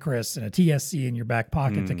folks like a Chris and a TSC in your back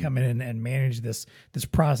pocket to come in and manage this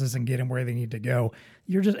process and get them where they need to go,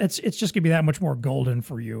 it's just gonna be that much more golden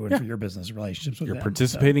for you and for your business relationships with them. You're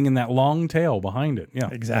participating in that long tail behind it. Yeah,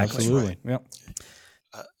 exactly. Absolutely. Right.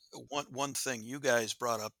 Yep. One thing you guys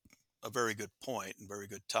brought up a very good point and very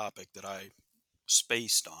good topic that I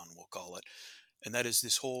spaced on, we'll call it, and that is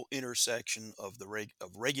this whole intersection of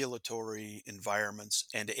of regulatory environments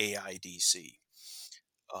and AIDC,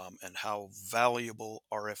 and how valuable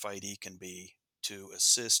RFID can be to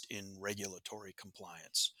assist in regulatory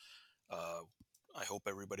compliance. I hope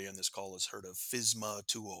everybody on this call has heard of FSMA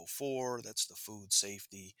 204. That's the Food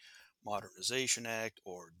Safety Modernization Act,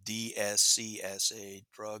 or DSCSA,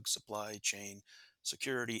 Drug Supply Chain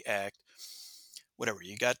Security Act. Whatever,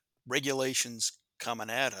 you got regulations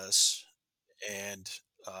coming at us, and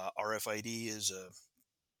RFID is a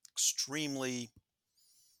extremely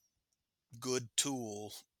good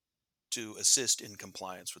tool to assist in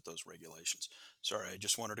compliance with those regulations. Sorry, I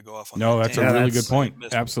just wanted to go off on No, that that's a tangent. really good point.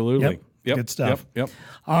 Absolutely. Yep. Good stuff. Yep.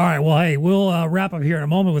 All right. Well, hey, we'll wrap up here in a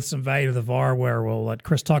moment with some value to the VAR, where we'll let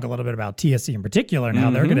Chris talk a little bit about TSC in particular and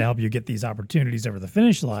how they're going to help you get these opportunities over the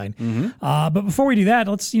finish line. But before we do that,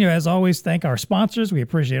 let's, as always, thank our sponsors. We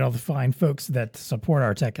appreciate all the fine folks that support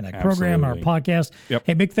our Tech Connect program, our podcast. Yep.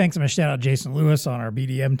 Hey, big thanks. I'm going to shout out Jason Lewis on our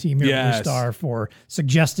BDM team here at Blue Star for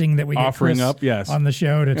suggesting that we get Offering Chris on the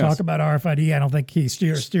show to talk about RFID. I don't think he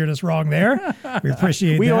steered us wrong there. We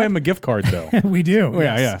appreciate we that. owe him a gift card, though. We do.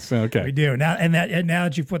 Yeah, yes. Okay. We do. Now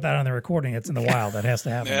that you put that on the recording, it's in the wild. That has to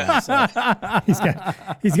happen.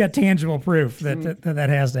 So he's got tangible proof that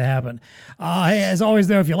has to happen. Hey, as always,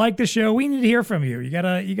 though, if you like the show, we need to hear from you. You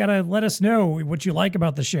gotta let us know what you like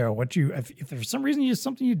about the show. If there's some reason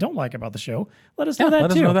something you don't like about the show, let us know that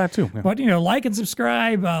let too. us know that too. Yeah. But like and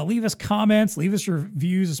subscribe. Leave us comments. Leave us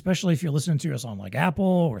reviews, especially if you're listening to us on like Apple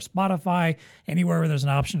or Spotify, anywhere where there's an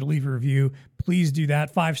option to leave a review. Please do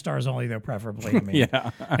that. 5 stars only, though, preferably. I mean,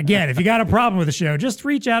 again, if you got a problem with the show, just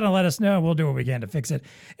reach out and let us know. We'll do what we can to fix it.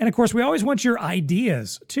 And of course, we always want your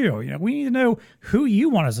ideas too. We need to know who you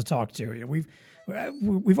want us to talk to.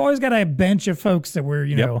 We've always got a bench of folks that we're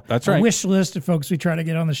that's a right. wish list of folks we try to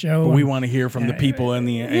get on the show. But we want to hear from the people in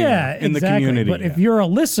the exactly. the community. But if you're a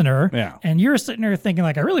listener and you're sitting there thinking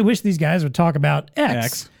like, I really wish these guys would talk about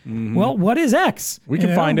X. Well, what is X? We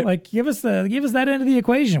can find it. Like, give us that end of the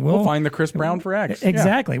equation. We'll find the Chris Brown for X.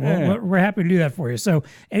 Exactly. Yeah. We're happy to do that for you. So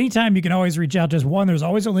anytime, you can always reach out to us. One, there's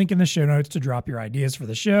always a link in the show notes to drop your ideas for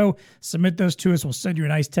the show. Submit those to us. We'll send you a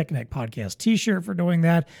nice Tech Connect podcast t-shirt for doing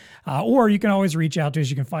that. Or you can always reach out to us.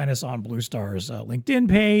 You can find us on Blue Star's LinkedIn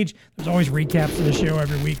page. There's always recaps of the show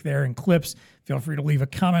every week there and clips. Feel free to leave a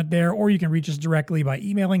comment there, or you can reach us directly by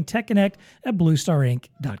emailing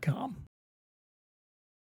techconnect@bluestarinc.com.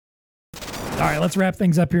 All right, let's wrap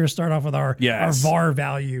things up here. Start off with our VAR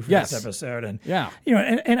value for this episode, and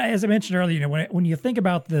and as I mentioned earlier, when you think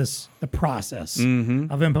about the process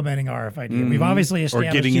of implementing RFID, we've obviously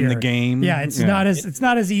established getting in the game. Yeah, it's not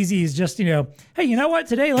as easy as just hey, you know what?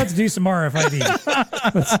 Today, let's do some RFID.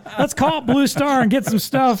 let's call up Blue Star and get some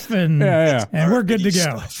stuff, and we're good to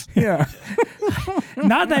go. Yeah.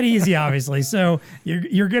 Not that easy, obviously. So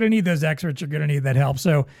you're going to need those experts. You're going to need that help.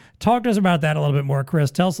 So talk to us about that a little bit more,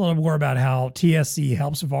 Chris. Tell us a little more about how TSC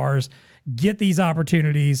helps VARs get these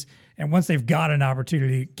opportunities. And once they've got an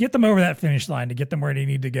opportunity, get them over that finish line to get them where they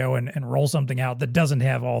need to go and roll something out that doesn't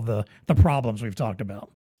have all the problems we've talked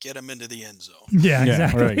about. Get them into the end zone. Yeah,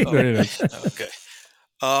 exactly. Right. There it is. Okay.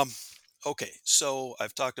 Okay, so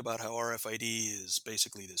I've talked about how RFID is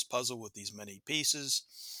basically this puzzle with these many pieces.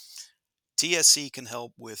 TSC can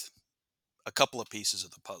help with a couple of pieces of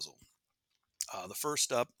the puzzle. The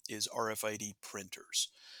first up is RFID printers.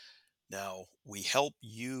 Now, we help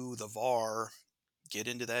you, the VAR, get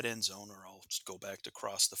into that end zone, or I'll just go back to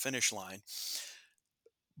cross the finish line,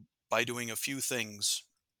 by doing a few things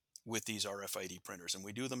with these RFID printers, and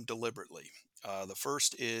we do them deliberately. The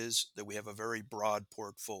first is that we have a very broad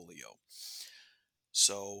portfolio.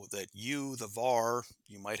 So that you, the VAR,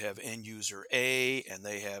 you might have end user A and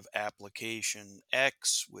they have application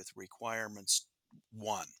X with requirements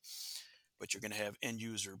 1. But you're going to have end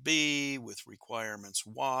user B with requirements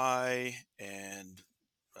Y and,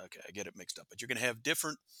 okay, I get it mixed up. But you're going to have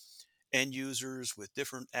different end users with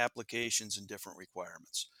different applications and different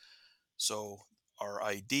requirements. So our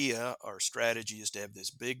idea, our strategy is to have this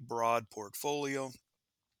big, broad portfolio,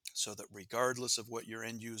 so that regardless of what your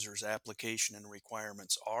end user's application and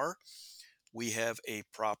requirements are, we have a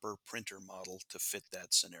proper printer model to fit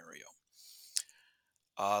that scenario.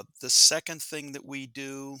 The second thing that we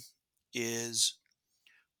do is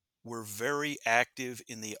we're very active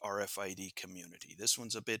in the RFID community. This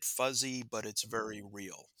one's a bit fuzzy, but it's very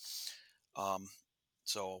real.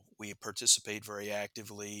 So we participate very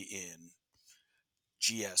actively in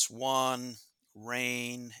GS1,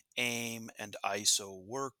 RAIN, AIM, and ISO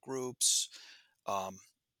work groups.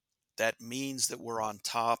 That means that we're on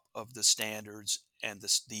top of the standards and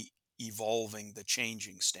the evolving, the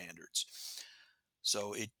changing standards.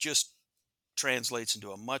 So it just translates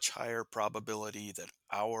into a much higher probability that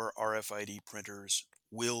our RFID printers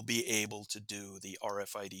will be able to do the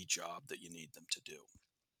RFID job that you need them to do.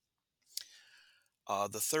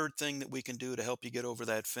 The third thing that we can do to help you get over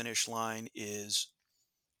that finish line is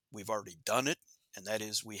we've already done it, and that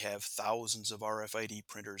is we have thousands of RFID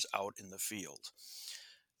printers out in the field.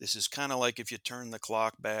 This is kind of like if you turn the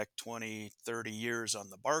clock back 20, 30 years on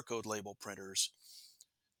the barcode label printers.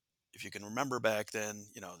 If you can remember back then,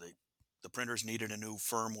 the printers needed a new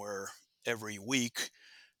firmware every week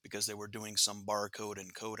because they were doing some barcode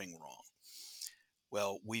encoding wrong.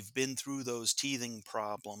 Well, we've been through those teething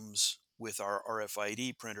problems with our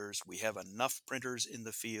RFID printers. We have enough printers in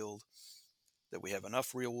the field that we have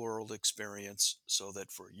enough real-world experience so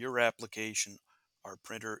that for your application, our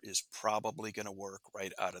printer is probably going to work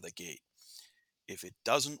right out of the gate. If it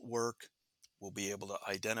doesn't work, we'll be able to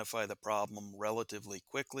identify the problem relatively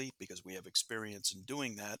quickly because we have experience in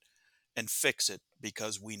doing that, and fix it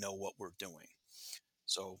because we know what we're doing.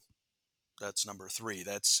 So that's number 3.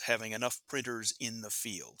 That's having enough printers in the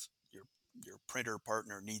field. Your printer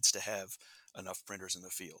partner needs to have enough printers in the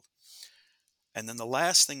field. And then the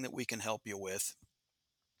last thing that we can help you with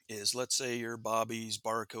is, let's say you're Bobby's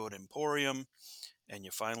Barcode Emporium and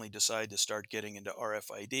you finally decide to start getting into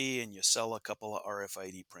RFID and you sell a couple of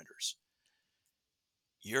RFID printers.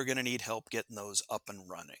 You're going to need help getting those up and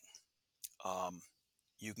running.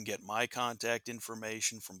 You can get my contact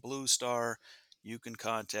information from Blue Star. You can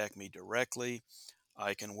contact me directly.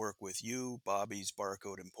 I can work with you, Bobby's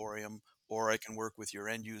Barcode Emporium, or I can work with your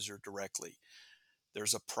end user directly.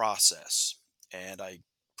 There's a process, and I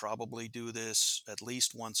probably do this at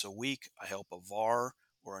least once a week. I help a VAR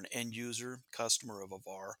or an end user, customer of a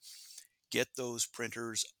VAR, get those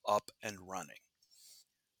printers up and running.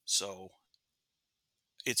 So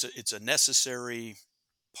it's a necessary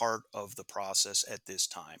part of the process at this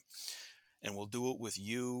time. And we'll do it with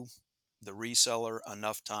you, the reseller,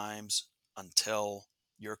 enough times until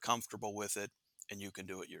you're comfortable with it, and you can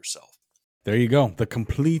do it yourself. There you go. The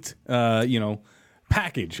complete,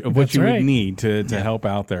 package of what That's you would right. need to help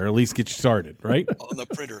out there, or at least get you started, right? On the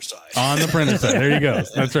printer side. On the printer side. There you go.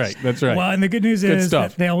 That's right. That's right. Well, and the good news is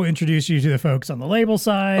stuff. that they'll introduce you to the folks on the label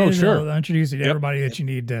side. Oh, sure. They'll introduce you to everybody that you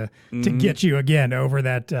need to get you again over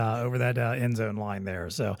that end zone line there.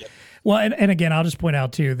 So, well, and again, I'll just point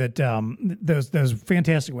out too that those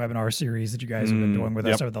fantastic webinar series that you guys have been doing with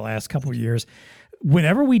us over the last couple of years.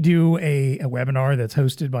 Whenever we do a webinar that's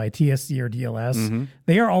hosted by TSC or DLS,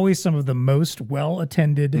 they are always some of the most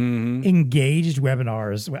well-attended, engaged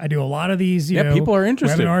webinars. I do a lot of these, people are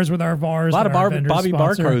interested. Webinars with our VARs. A lot of vendor Bobby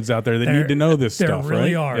sponsor. barcodes out there that need to know this stuff, There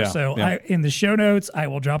really right? are. So in the show notes, I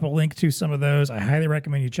will drop a link to some of those. I highly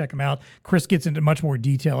recommend you check them out. Chris gets into much more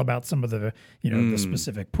detail about some of the, the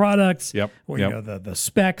specific products, or, the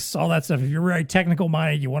specs, all that stuff. If you're very technical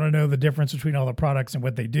minded, you want to know the difference between all the products and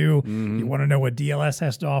what they do. You want to know what DLS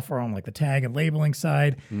has to offer on like the tag and labeling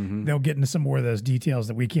side. They'll get into some more of those details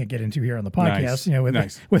that we can't get into here on the podcast,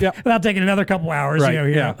 without taking another couple hours,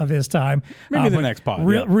 of his time. Maybe the next pod.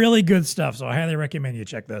 Really good stuff. So I highly recommend you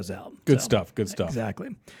check those out. Good stuff. Exactly.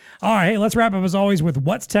 All right. Hey, let's wrap up as always with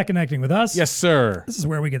what's tech connecting with us. Yes, sir. This is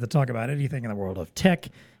where we get to talk about anything in the world of tech,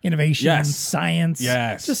 innovation, science.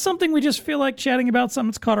 Yes. Just something we just feel like chatting about, something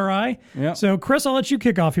that's caught our eye. Yep. So Chris, I'll let you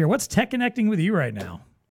kick off here. What's tech connecting with you right now?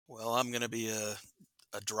 Well, I'm going to be a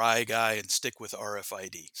dry guy and stick with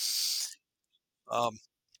RFID.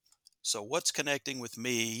 So what's connecting with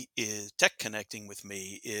me is tech connecting with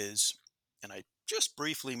me is, and I just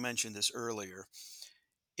briefly mentioned this earlier,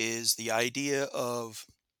 is the idea of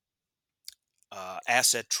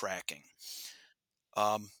asset tracking.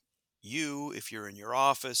 If you're in your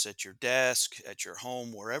office, at your desk, at your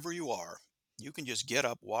home, wherever you are, you can just get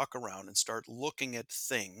up, walk around, and start looking at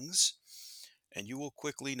things, and you will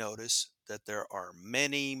quickly notice that there are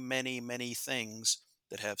many, many, many things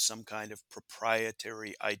that have some kind of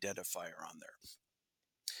proprietary identifier on there.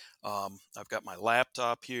 I've got my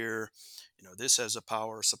laptop here. This has a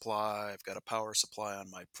power supply. I've got a power supply on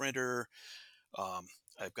my printer.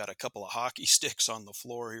 I've got a couple of hockey sticks on the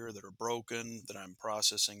floor here that are broken that I'm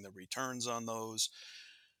processing the returns on those.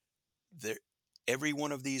 Every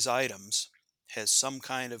one of these items has some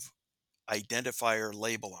kind of identifier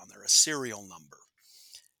label on there, a serial number.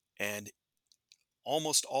 And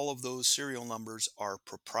almost all of those serial numbers are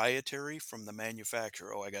proprietary from the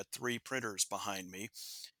manufacturer. I got 3 printers behind me.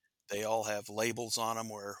 They all have labels on them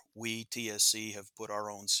where we, TSC, have put our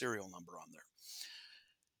own serial number on there.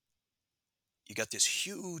 You got this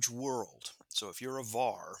huge world. So if you're a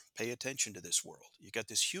VAR, pay attention to this world. You got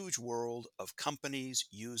this huge world of companies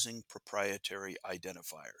using proprietary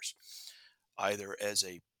identifiers, either as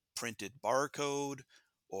a printed barcode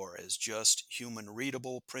or as just human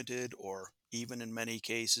readable printed, or even in many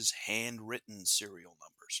cases handwritten serial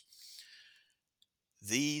numbers.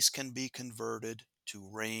 These can be converted to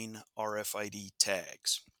RAIN RFID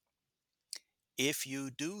tags. If you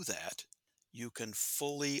do that, you can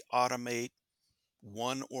fully automate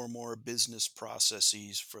one or more business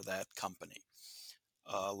processes for that company.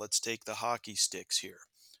 Let's take the hockey sticks here.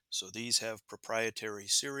 So these have proprietary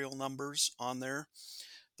serial numbers on there.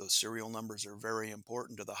 Those serial numbers are very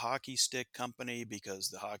important to the hockey stick company because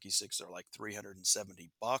the hockey sticks are like $370,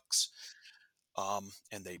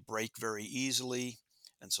 and they break very easily.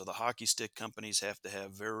 And so the hockey stick companies have to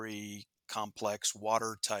have very complex,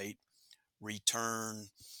 watertight return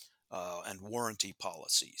and warranty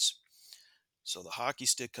policies. So the hockey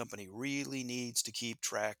stick company really needs to keep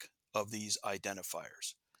track of these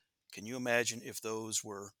identifiers. Can you imagine if those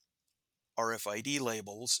were RFID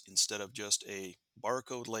labels instead of just a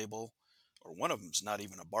barcode label, or one of them's not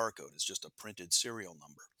even a barcode, it's just a printed serial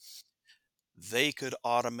number? They could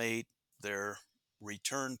automate their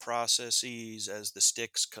return processes as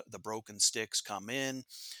the broken sticks come in.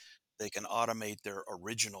 They can automate their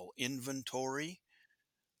original inventory.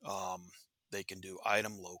 They can do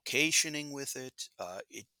item locationing with it.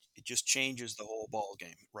 It just changes the whole ball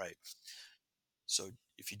game, right? So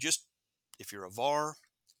if you're a VAR,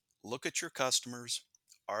 look at your customers.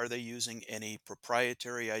 Are they using any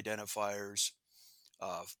proprietary identifiers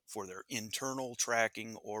for their internal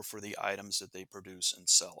tracking or for the items that they produce and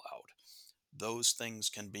sell out? Those things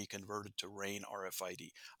can be converted to RAIN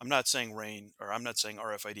RFID. I'm not saying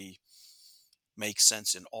RFID makes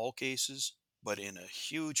sense in all cases, but in a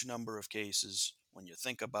huge number of cases, when you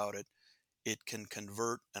think about it, it can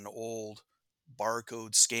convert an old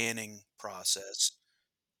barcode scanning process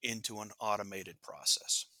into an automated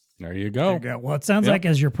process. There you go. Well, it sounds like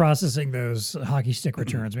as you're processing those hockey stick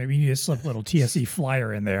returns, maybe you need to slip a little TSC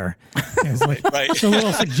flyer in there. It's like just a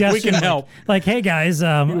little suggestion. We can help. Like, hey guys,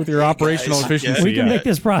 with your operational efficiency, we can make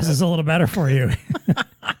this process a little better for you.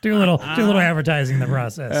 do a little advertising in the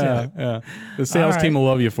process. Yeah. The sales team will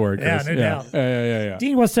love you for it, Chris. Yeah, no doubt. Yeah.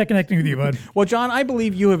 Dean, what's tech connecting with you, bud? Well, John, I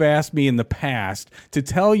believe you have asked me in the past to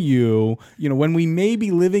tell you, when we may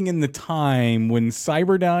be living in the time when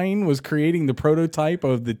Cyberdyne was creating the prototype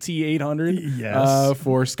of the T800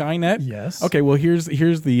 for Skynet. Yes. Okay, well, here's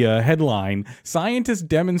the headline. Scientists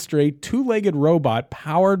demonstrate two-legged robot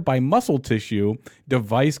powered by muscle tissue.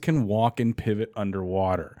 Device can walk and pivot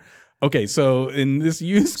underwater. Okay, so in this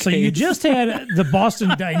use case... So you just had the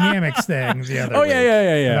Boston Dynamics thing the other week.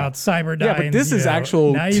 Yeah. About Cyberdyne. Yeah, but this is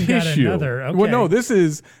actual now you've tissue. Got another. Okay. Well, no, this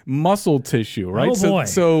is muscle tissue, right? Oh, boy.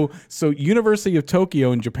 So University of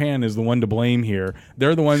Tokyo in Japan is the one to blame here.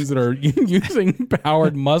 They're the ones that are using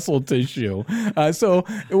powered muscle tissue. So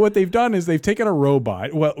what they've done is they've taken a robot.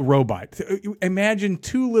 Imagine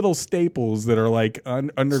two little staples that are like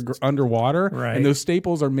underwater, right. And those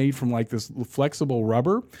staples are made from like this flexible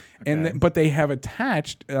rubber. But they have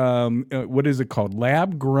attached, what is it called?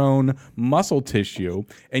 Lab-grown muscle tissue,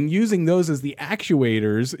 and using those as the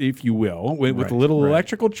actuators, if you will, with a little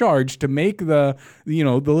electrical charge to make the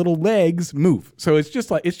little legs move. So it's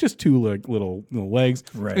just two little legs,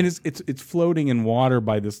 right. And it's floating in water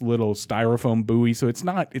by this little styrofoam buoy. So it's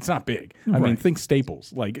not big. I mean, think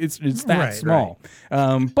Staples. Like it's that small.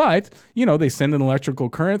 Right. But they send an electrical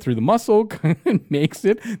current through the muscle, and makes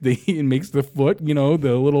the foot,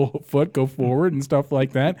 the little foot go forward and stuff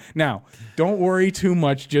like that. Now, don't worry too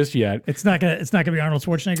much just yet. It's not gonna be Arnold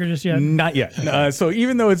Schwarzenegger just yet. Not yet. So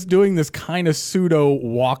even though it's doing this kind of pseudo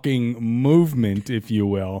walking movement, if you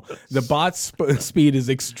will, the bot's speed is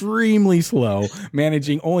extremely slow,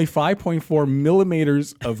 managing only 5.4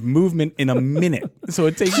 millimeters of movement in a minute. So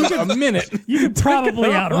it takes a minute. You could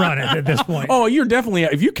probably outrun it at this point. Oh, you're definitely,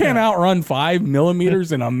 if you can't outrun 5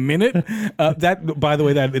 millimeters in a minute, that, by the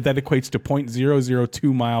way, that equates to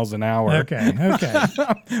 0.002 miles an hour. Okay.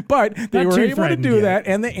 But they Not were too able to frightened do yet. that,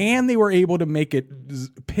 and they were able to make it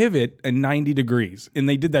pivot at 90 degrees, and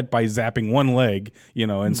they did that by zapping one leg,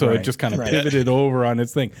 and so it just kind of pivoted over on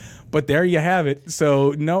its thing. But there you have it.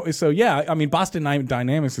 I mean, Boston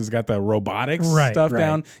Dynamics has got the robotics stuff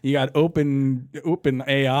down. You got Open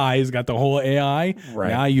AI has got the whole AI. Right.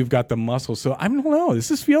 Now you've got the muscle. So I don't know. This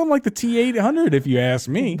is feeling like the T800, if you ask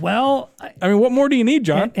me. Well, I mean, what more do you need,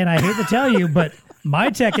 John? And I hate to tell you, but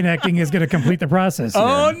my tech connecting is going to complete the process here.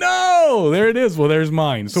 Oh no! There it is. Well, there's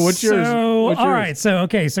mine. So what's yours? All right. So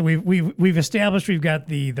we've established we've got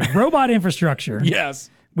the robot infrastructure. Yes.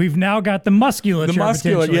 We've now got the musculature. Yes.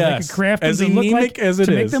 They could craft as them to look like, as it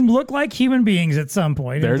to is. make them look like human beings at some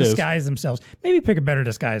point there and disguise themselves. Maybe pick a better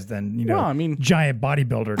disguise than giant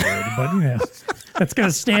bodybuilder dude, but that's going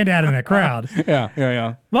to stand out in a crowd.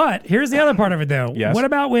 Yeah. But here's the other part of it, though. Yes. What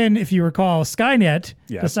about when, if you recall, Skynet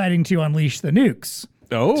deciding to unleash the nukes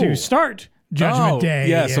to start Judgment Day?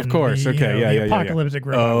 Yes, of course. The, the apocalyptic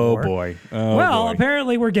robot war. Boy.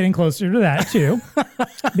 Apparently we're getting closer to that too,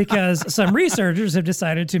 because some researchers have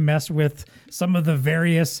decided to mess with some of the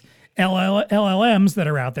various LLMs that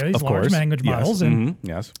are out there, these large language models, and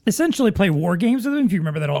essentially play war games with them. If you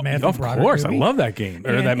remember that old Matthew Broderick of course, movie. I love that game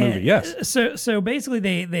or that movie. Yes. So basically,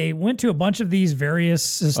 they went to a bunch of these various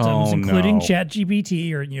systems, including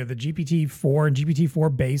ChatGPT or the GPT-4 and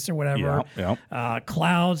GPT-4 base or whatever.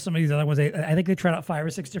 Cloud, some of these other ones. I think they tried out 5 or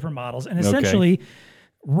 6 different models, and essentially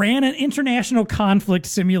ran an international conflict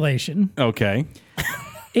simulation. Okay.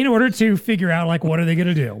 In order to figure out, what are they going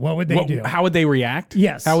to do? What would they do? How would they react?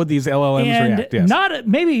 Yes. How would these LLMs react? Yes. Not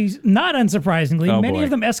unsurprisingly, many of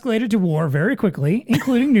them escalated to war very quickly,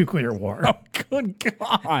 including nuclear war. Oh, good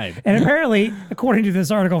God. And apparently, according to this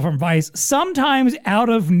article from Vice, sometimes out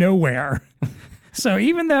of nowhere. So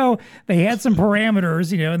even though they had some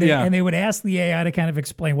parameters, and they would ask the AI to kind of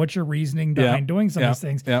explain what's your reasoning behind doing some of these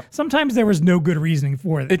things, sometimes there was no good reasoning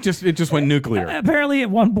for it. It just went nuclear. Apparently, at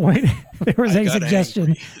one point, there was a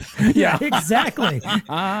suggestion. Yeah, exactly.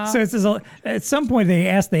 So it says at some point they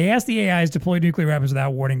asked the AIs to deploy nuclear weapons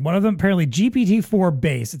without warning. One of them, apparently GPT-4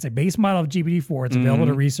 base. It's a base model of GPT-4. It's available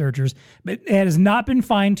to researchers, but it has not been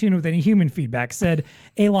fine-tuned with any human feedback. Said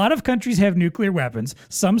a lot of countries have nuclear weapons.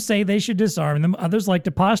 Some say they should disarm them. Others like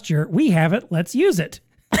to posture. We have it. Let's use it.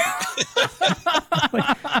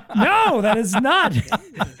 No, that is not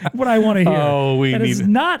what I want to hear. Oh, is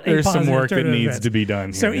not a there's some positive work that turn of needs events. to be done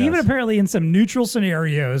here. So even apparently in some neutral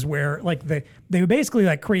scenarios where they would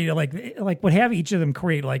basically create like would have each of them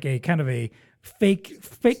create like a kind of a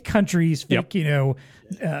fake countries, fake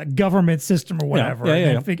government system or whatever.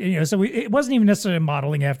 So it wasn't even necessarily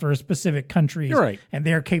modeling after a specific country and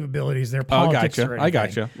their capabilities, their politics. I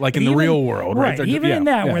gotcha. Like in the real world, right? Even in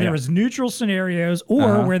that, where there was neutral scenarios,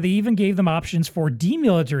 or where they even gave them options for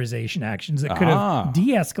demilitarization actions that could have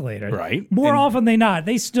de-escalated. Right. More often than not,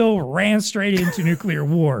 they still ran straight into nuclear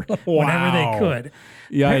war whenever they could.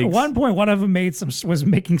 Yikes. At one point, one of them was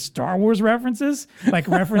making Star Wars references, like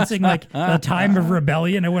referencing like the time of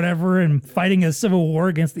rebellion or whatever, and fighting a civil war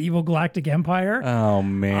against the evil Galactic Empire. Oh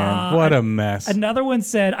man, what a mess! Another one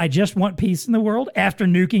said, "I just want peace in the world," after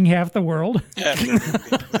nuking half the world. This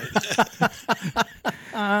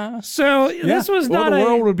was not the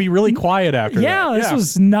world would be really quiet after that. This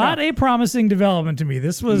was not a promising development to me.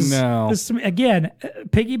 This was again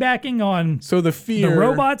piggybacking on the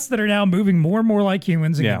robots that are now moving more and more like humans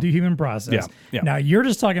and can do human process. Now you're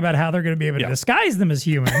just talking about how they're going to be able to disguise them as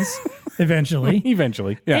humans eventually.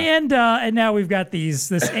 And now we've got all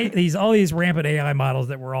these rampant AI models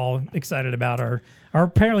that we're all excited about are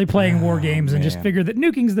apparently playing war games and just figure that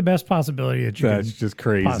nuking's the best possibility that you can just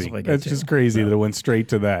crazy. possibly get That's to. just crazy that it went straight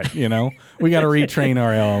to that, We got to retrain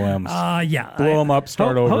our LLMs. Blow them up,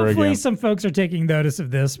 start over again. Hopefully some folks are taking notice of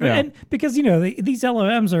this. And because, these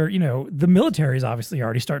LLMs are, the military is obviously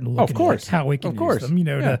already starting to look at how we can use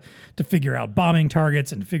them, to figure out bombing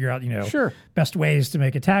targets and figure out, best ways to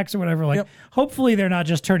make attacks or whatever. Hopefully they're not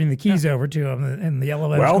just turning the keys over to them and the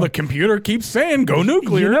LLMs. Well, the computer keeps saying, go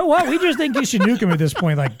nuclear. You know what? We just think you should nuke them at this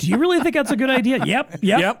point. Like, do you really think that's a good idea?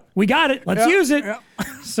 Yep. We got it. Let's use it.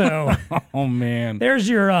 So, oh man, there's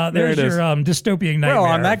your dystopian nightmare. Well,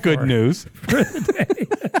 on that good news.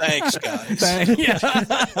 Thanks, guys.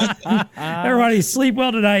 Everybody, sleep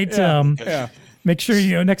well tonight. Make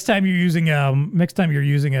sure next time you're using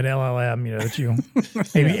an LLM, that you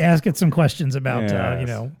maybe ask it some questions about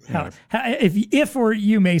how if or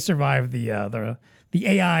you may survive the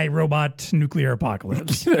AI robot nuclear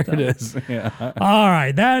apocalypse. There it is. All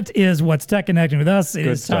right, that is what's tech connecting with us. It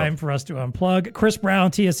is stuff. time for us to unplug. Chris Brown,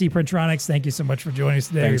 TSC Printronix, thank you so much for joining us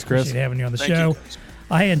today. Thanks, we appreciate Chris. having you on the show.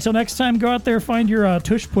 Hey, until next time, go out there, find your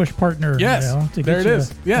tush push partner. Yes, to there get it you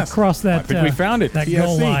is. Yes, across that. I think we found it. That TSC.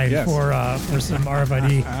 goal line Yes. for some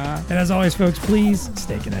RFID. And as always, folks, please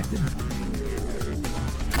stay connected.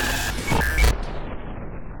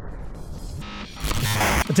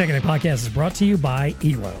 The Tech Connect podcast is brought to you by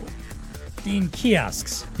Elo. Dean,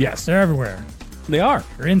 kiosks. Yes, They're everywhere. they are.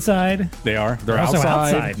 They're inside. They are. They're also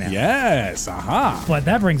outside. outside now. Yes. But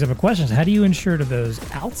that brings up a question. How do you ensure that those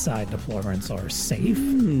outside deployments are safe?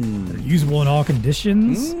 They're usable in all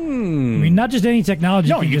conditions? I mean, not just any technology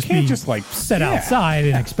No, can you just can't be just set outside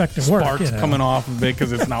and expect to work. Sparks coming off of it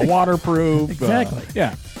because it's not waterproof. Exactly.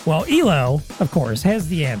 Yeah. Well, Elo, of course, has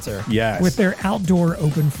the answer. Yes. With their outdoor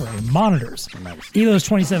open frame monitors. Nice. Elo's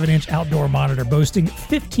 27-inch outdoor monitor boasting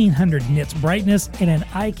 1500 nits brightness and an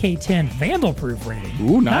IK10 vandal-proof rating.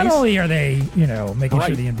 Ooh, nice. Not only are they, making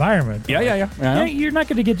sure the environment. Yeah. You're not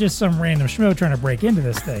going to get just some random schmo trying to break into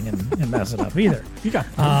this thing and mess it up either. You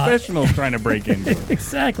got professionals trying to break into it.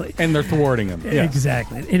 Exactly. And they're thwarting them. Yes.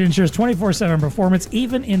 Exactly. It ensures 24/7 performance,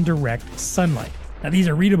 even in direct sunlight. Now, these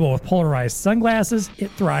are readable with polarized sunglasses.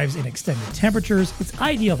 It thrives in extended temperatures. It's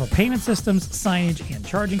ideal for payment systems, signage, and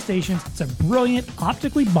charging stations. It's a brilliant,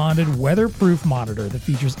 optically bonded, weatherproof monitor that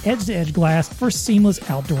features edge-to-edge glass for seamless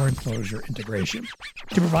outdoor enclosure integration.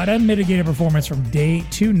 To provide unmitigated performance from day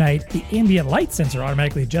to night, the ambient light sensor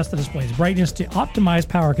automatically adjusts the display's brightness to optimize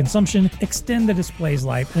power consumption, extend the display's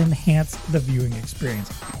life, and enhance the viewing experience.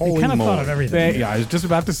 They kind of thought of everything. I was just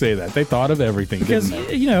about to say that. They thought of everything, because, didn't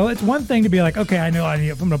they? It's one thing to be like, okay, I know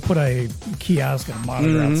if I'm going to put a kiosk and a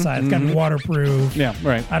monitor outside, it's got to be waterproof. Yeah,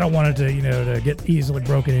 right. I don't want it to get easily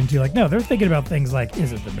broken into. Like, no, they're thinking about things like,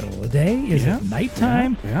 is it the middle of the day? Is it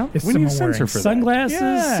nighttime? Yeah. Is We need a someone sensor wearing for that. sunglasses?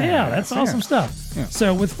 Yeah, That's awesome stuff. Yeah.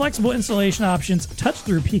 So with flexible installation options,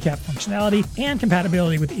 touch-through PCAP functionality, and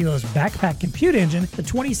compatibility with Elo's backpack compute engine, the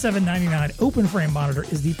 $27.99 open frame monitor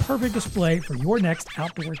is the perfect display for your next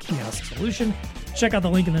outdoor kiosk solution. Check out the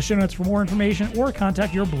link in the show notes for more information or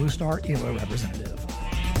contact your Blue Star Elo representative.